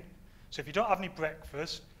morning. So if you don't have any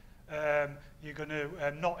breakfast, you're going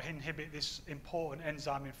to not inhibit this important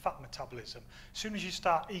enzyme in fat metabolism. As soon as you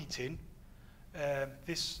start eating,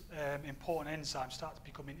 this important enzyme starts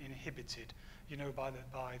becoming inhibited, by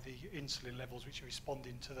the insulin levels, which are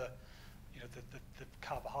responding to the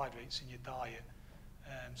carbohydrates in your diet.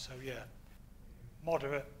 So yeah,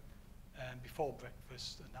 moderate before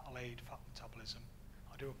breakfast, and that'll aid fat metabolism.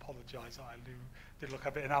 I do apologise that I did look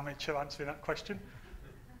a bit an amateur answering that question.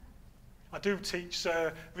 I do teach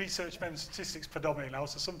research and statistics predominantly now,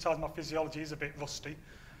 so sometimes my physiology is a bit rusty.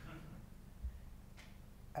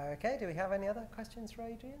 Okay, do we have any other questions for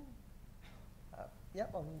Adrian?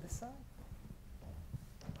 Yep, on this side.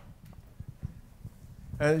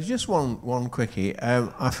 Just one quickie.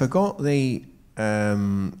 I forgot the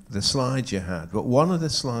slides you had, but one of the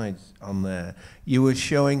slides on there, you were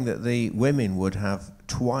showing that the women would have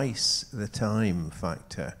twice the time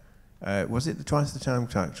factor. Was it twice the time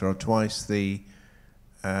factor or twice the,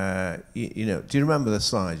 do you remember the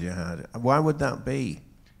slide you had? Why would that be?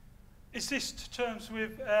 Is this to terms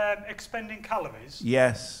with expending calories?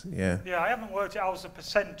 Yes, yeah. Yeah, I haven't worked it out as a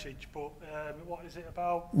percentage, but what is it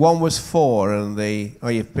about? One was 4, and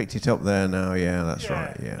you've picked it up there now. Yeah, that's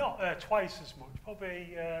right. Yeah. Not twice as much,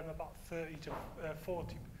 probably about 30 to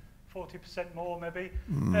 40% more, maybe.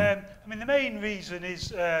 I mean, the main reason is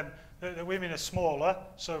that the women are smaller,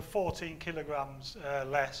 so 14 kilograms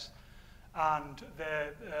less, and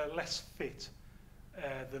they're less fit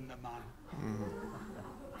than the man.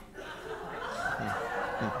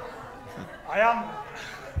 I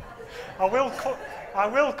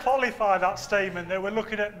will qualify that statement that we're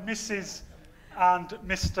looking at Mrs. and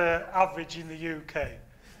Mr. Average in the UK.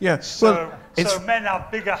 Yeah. So men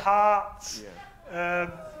have bigger hearts. Yeah.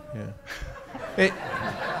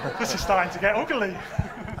 This is starting to get ugly.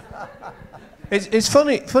 It's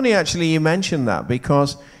funny actually you mentioned that,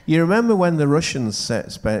 because you remember when the Russians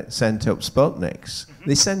sent up Sputniks,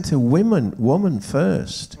 they sent a woman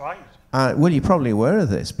first. Right. Well, you're probably aware of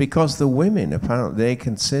this, because the women, apparently, they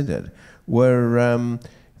considered were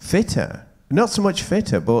fitter. Not so much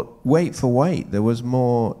fitter, but weight for weight. There was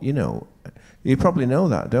more, you probably know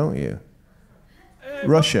that, don't you?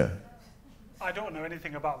 Russia. I don't know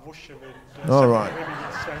anything about Russia. All right.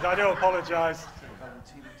 I do apologise.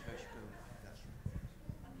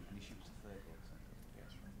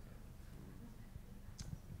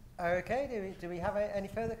 Okay, do we have any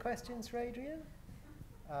further questions for Adrian?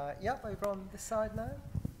 Yep, over on this side now.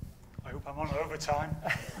 I hope I'm on overtime.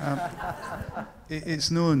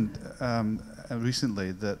 It's known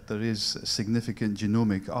recently that there is significant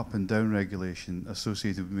genomic up and down regulation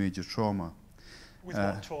associated with major trauma. With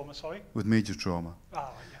what trauma, sorry? With major trauma.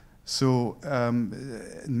 Ah, yeah. So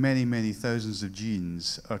many, many thousands of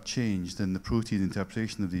genes are changed, and the protein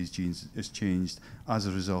interpretation of these genes is changed as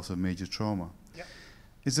a result of major trauma. Yep.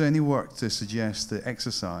 Is there any work to suggest that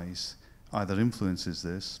exercise either influences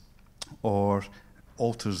this or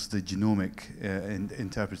alters the genomic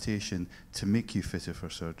interpretation to make you fitter for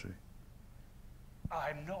surgery?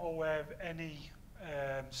 I'm not aware of any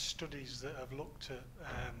studies that have looked at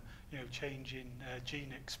changing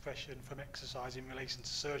gene expression from exercise in relation to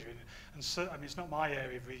surgery. And I mean, it's not my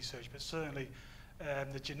area of research, but certainly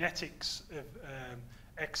the genetics of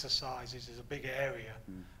exercises is a big area.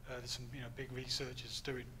 There's some big researchers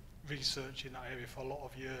doing research in that area for a lot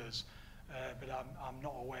of years. But I'm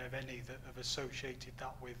not aware of any that have associated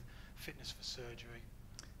that with fitness for surgery.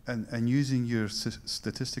 And using your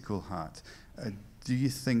statistical hat, do you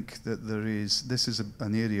think that this is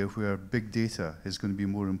an area where big data is going to be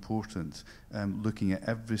more important, looking at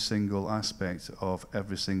every single aspect of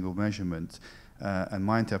every single measurement? And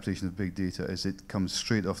my interpretation of big data is it comes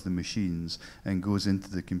straight off the machines and goes into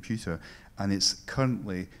the computer. And it's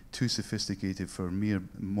currently too sophisticated for mere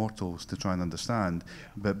mortals to try and understand,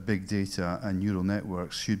 but big data and neural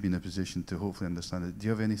networks should be in a position to hopefully understand it. Do you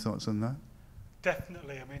have any thoughts on that?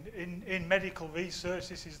 Definitely. I mean, in medical research,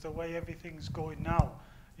 this is the way everything's going now.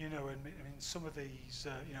 And I mean, some of these,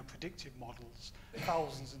 predictive models,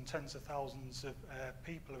 thousands and tens of thousands of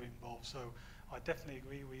people are involved. So I definitely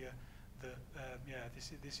agree with you that,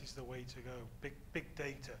 this is the way to go. Big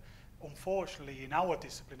data. Unfortunately, in our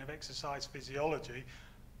discipline of exercise physiology,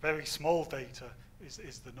 very small data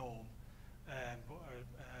is the norm.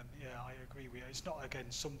 I agree with you. It's not, again,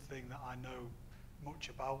 something that I know much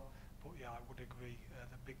about, but I would agree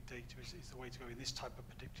that big data is the way to go in this type of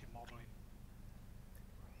predictive modelling.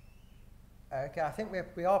 Okay, I think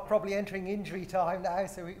we are probably entering injury time now,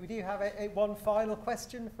 so we do have one final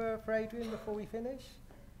question for Adrian before we finish.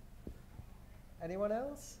 Anyone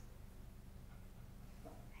else?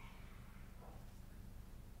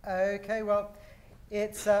 Okay, well,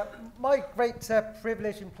 it's my great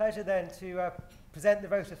privilege and pleasure then to present the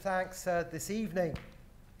vote of thanks this evening.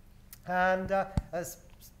 And as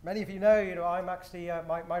many of you know, I'm actually,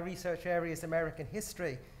 my research area is American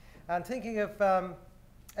history. And thinking of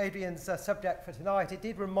Adrian's subject for tonight, it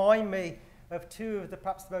did remind me of two of the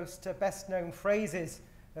perhaps the most best known phrases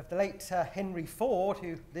of the late Henry Ford,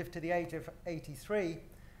 who lived to the age of 83.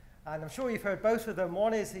 And I'm sure you've heard both of them.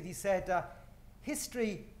 One is that he said,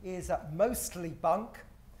 history is mostly bunk,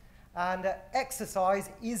 and exercise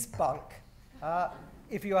is bunk.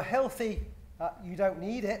 If you're healthy, you don't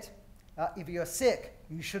need it. If you're sick,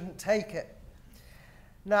 you shouldn't take it.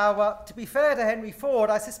 Now, to be fair to Henry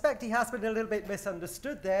Ford, I suspect he has been a little bit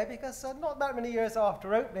misunderstood there, because not that many years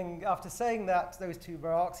after saying those two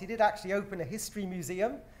remarks, he did actually open a history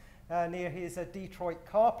museum near his Detroit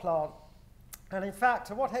car plant. And in fact,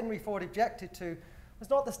 what Henry Ford objected to was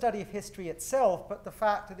not the study of history itself, but the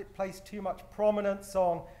fact that it placed too much prominence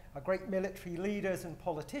on great military leaders and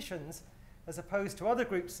politicians, as opposed to other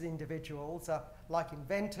groups of individuals like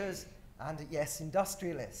inventors, and yes,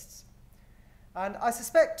 industrialists. And I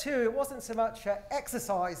suspect, too, it wasn't so much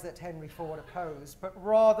exercise that Henry Ford opposed, but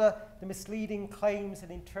rather the misleading claims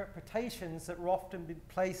and interpretations that were often been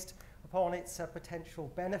placed upon its potential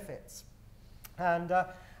benefits. And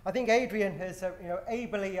I think Adrian has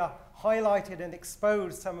ably highlighted and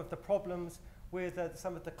exposed some of the problems with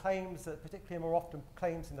some of the claims, particularly more often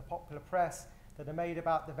claims in the popular press, that are made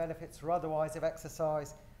about the benefits or otherwise of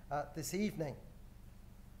exercise this evening.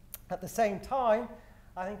 At the same time,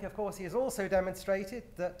 I think, of course, he has also demonstrated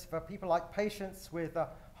that for people like patients with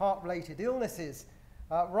heart-related illnesses,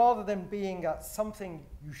 rather than being something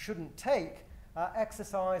you shouldn't take,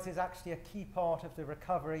 exercise is actually a key part of the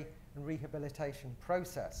recovery and rehabilitation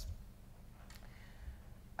process.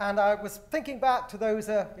 And I was thinking back to those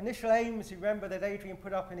initial aims, you remember, that Adrian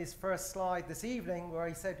put up in his first slide this evening, where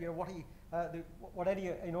he said, what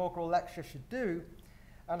any inaugural lecture should do.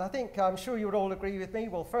 And I think, I'm sure you would all agree with me.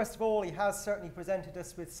 Well, first of all, he has certainly presented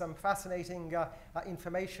us with some fascinating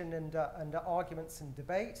information and arguments and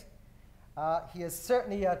debate. He has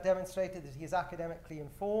certainly demonstrated that he is academically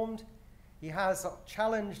informed. He has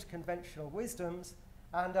challenged conventional wisdoms.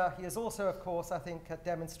 And he has also, of course, I think,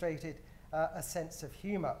 demonstrated a sense of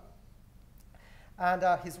humour. And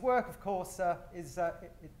his work, of course, is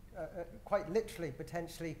quite literally,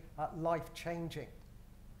 potentially, life-changing.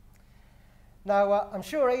 Now, I'm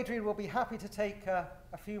sure Adrian will be happy to take a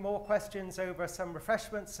few more questions over some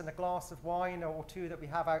refreshments and a glass of wine or two that we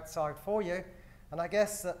have outside for you. And I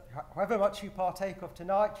guess that however much you partake of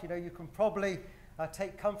tonight, you can probably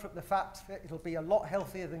take comfort in the fact that it'll be a lot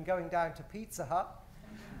healthier than going down to Pizza Hut.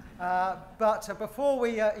 But before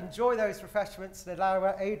we enjoy those refreshments and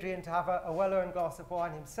allow Adrian to have a well-earned glass of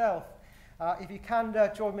wine himself, if you can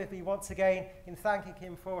join with me once again in thanking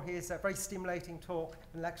him for his very stimulating talk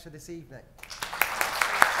and lecture this evening.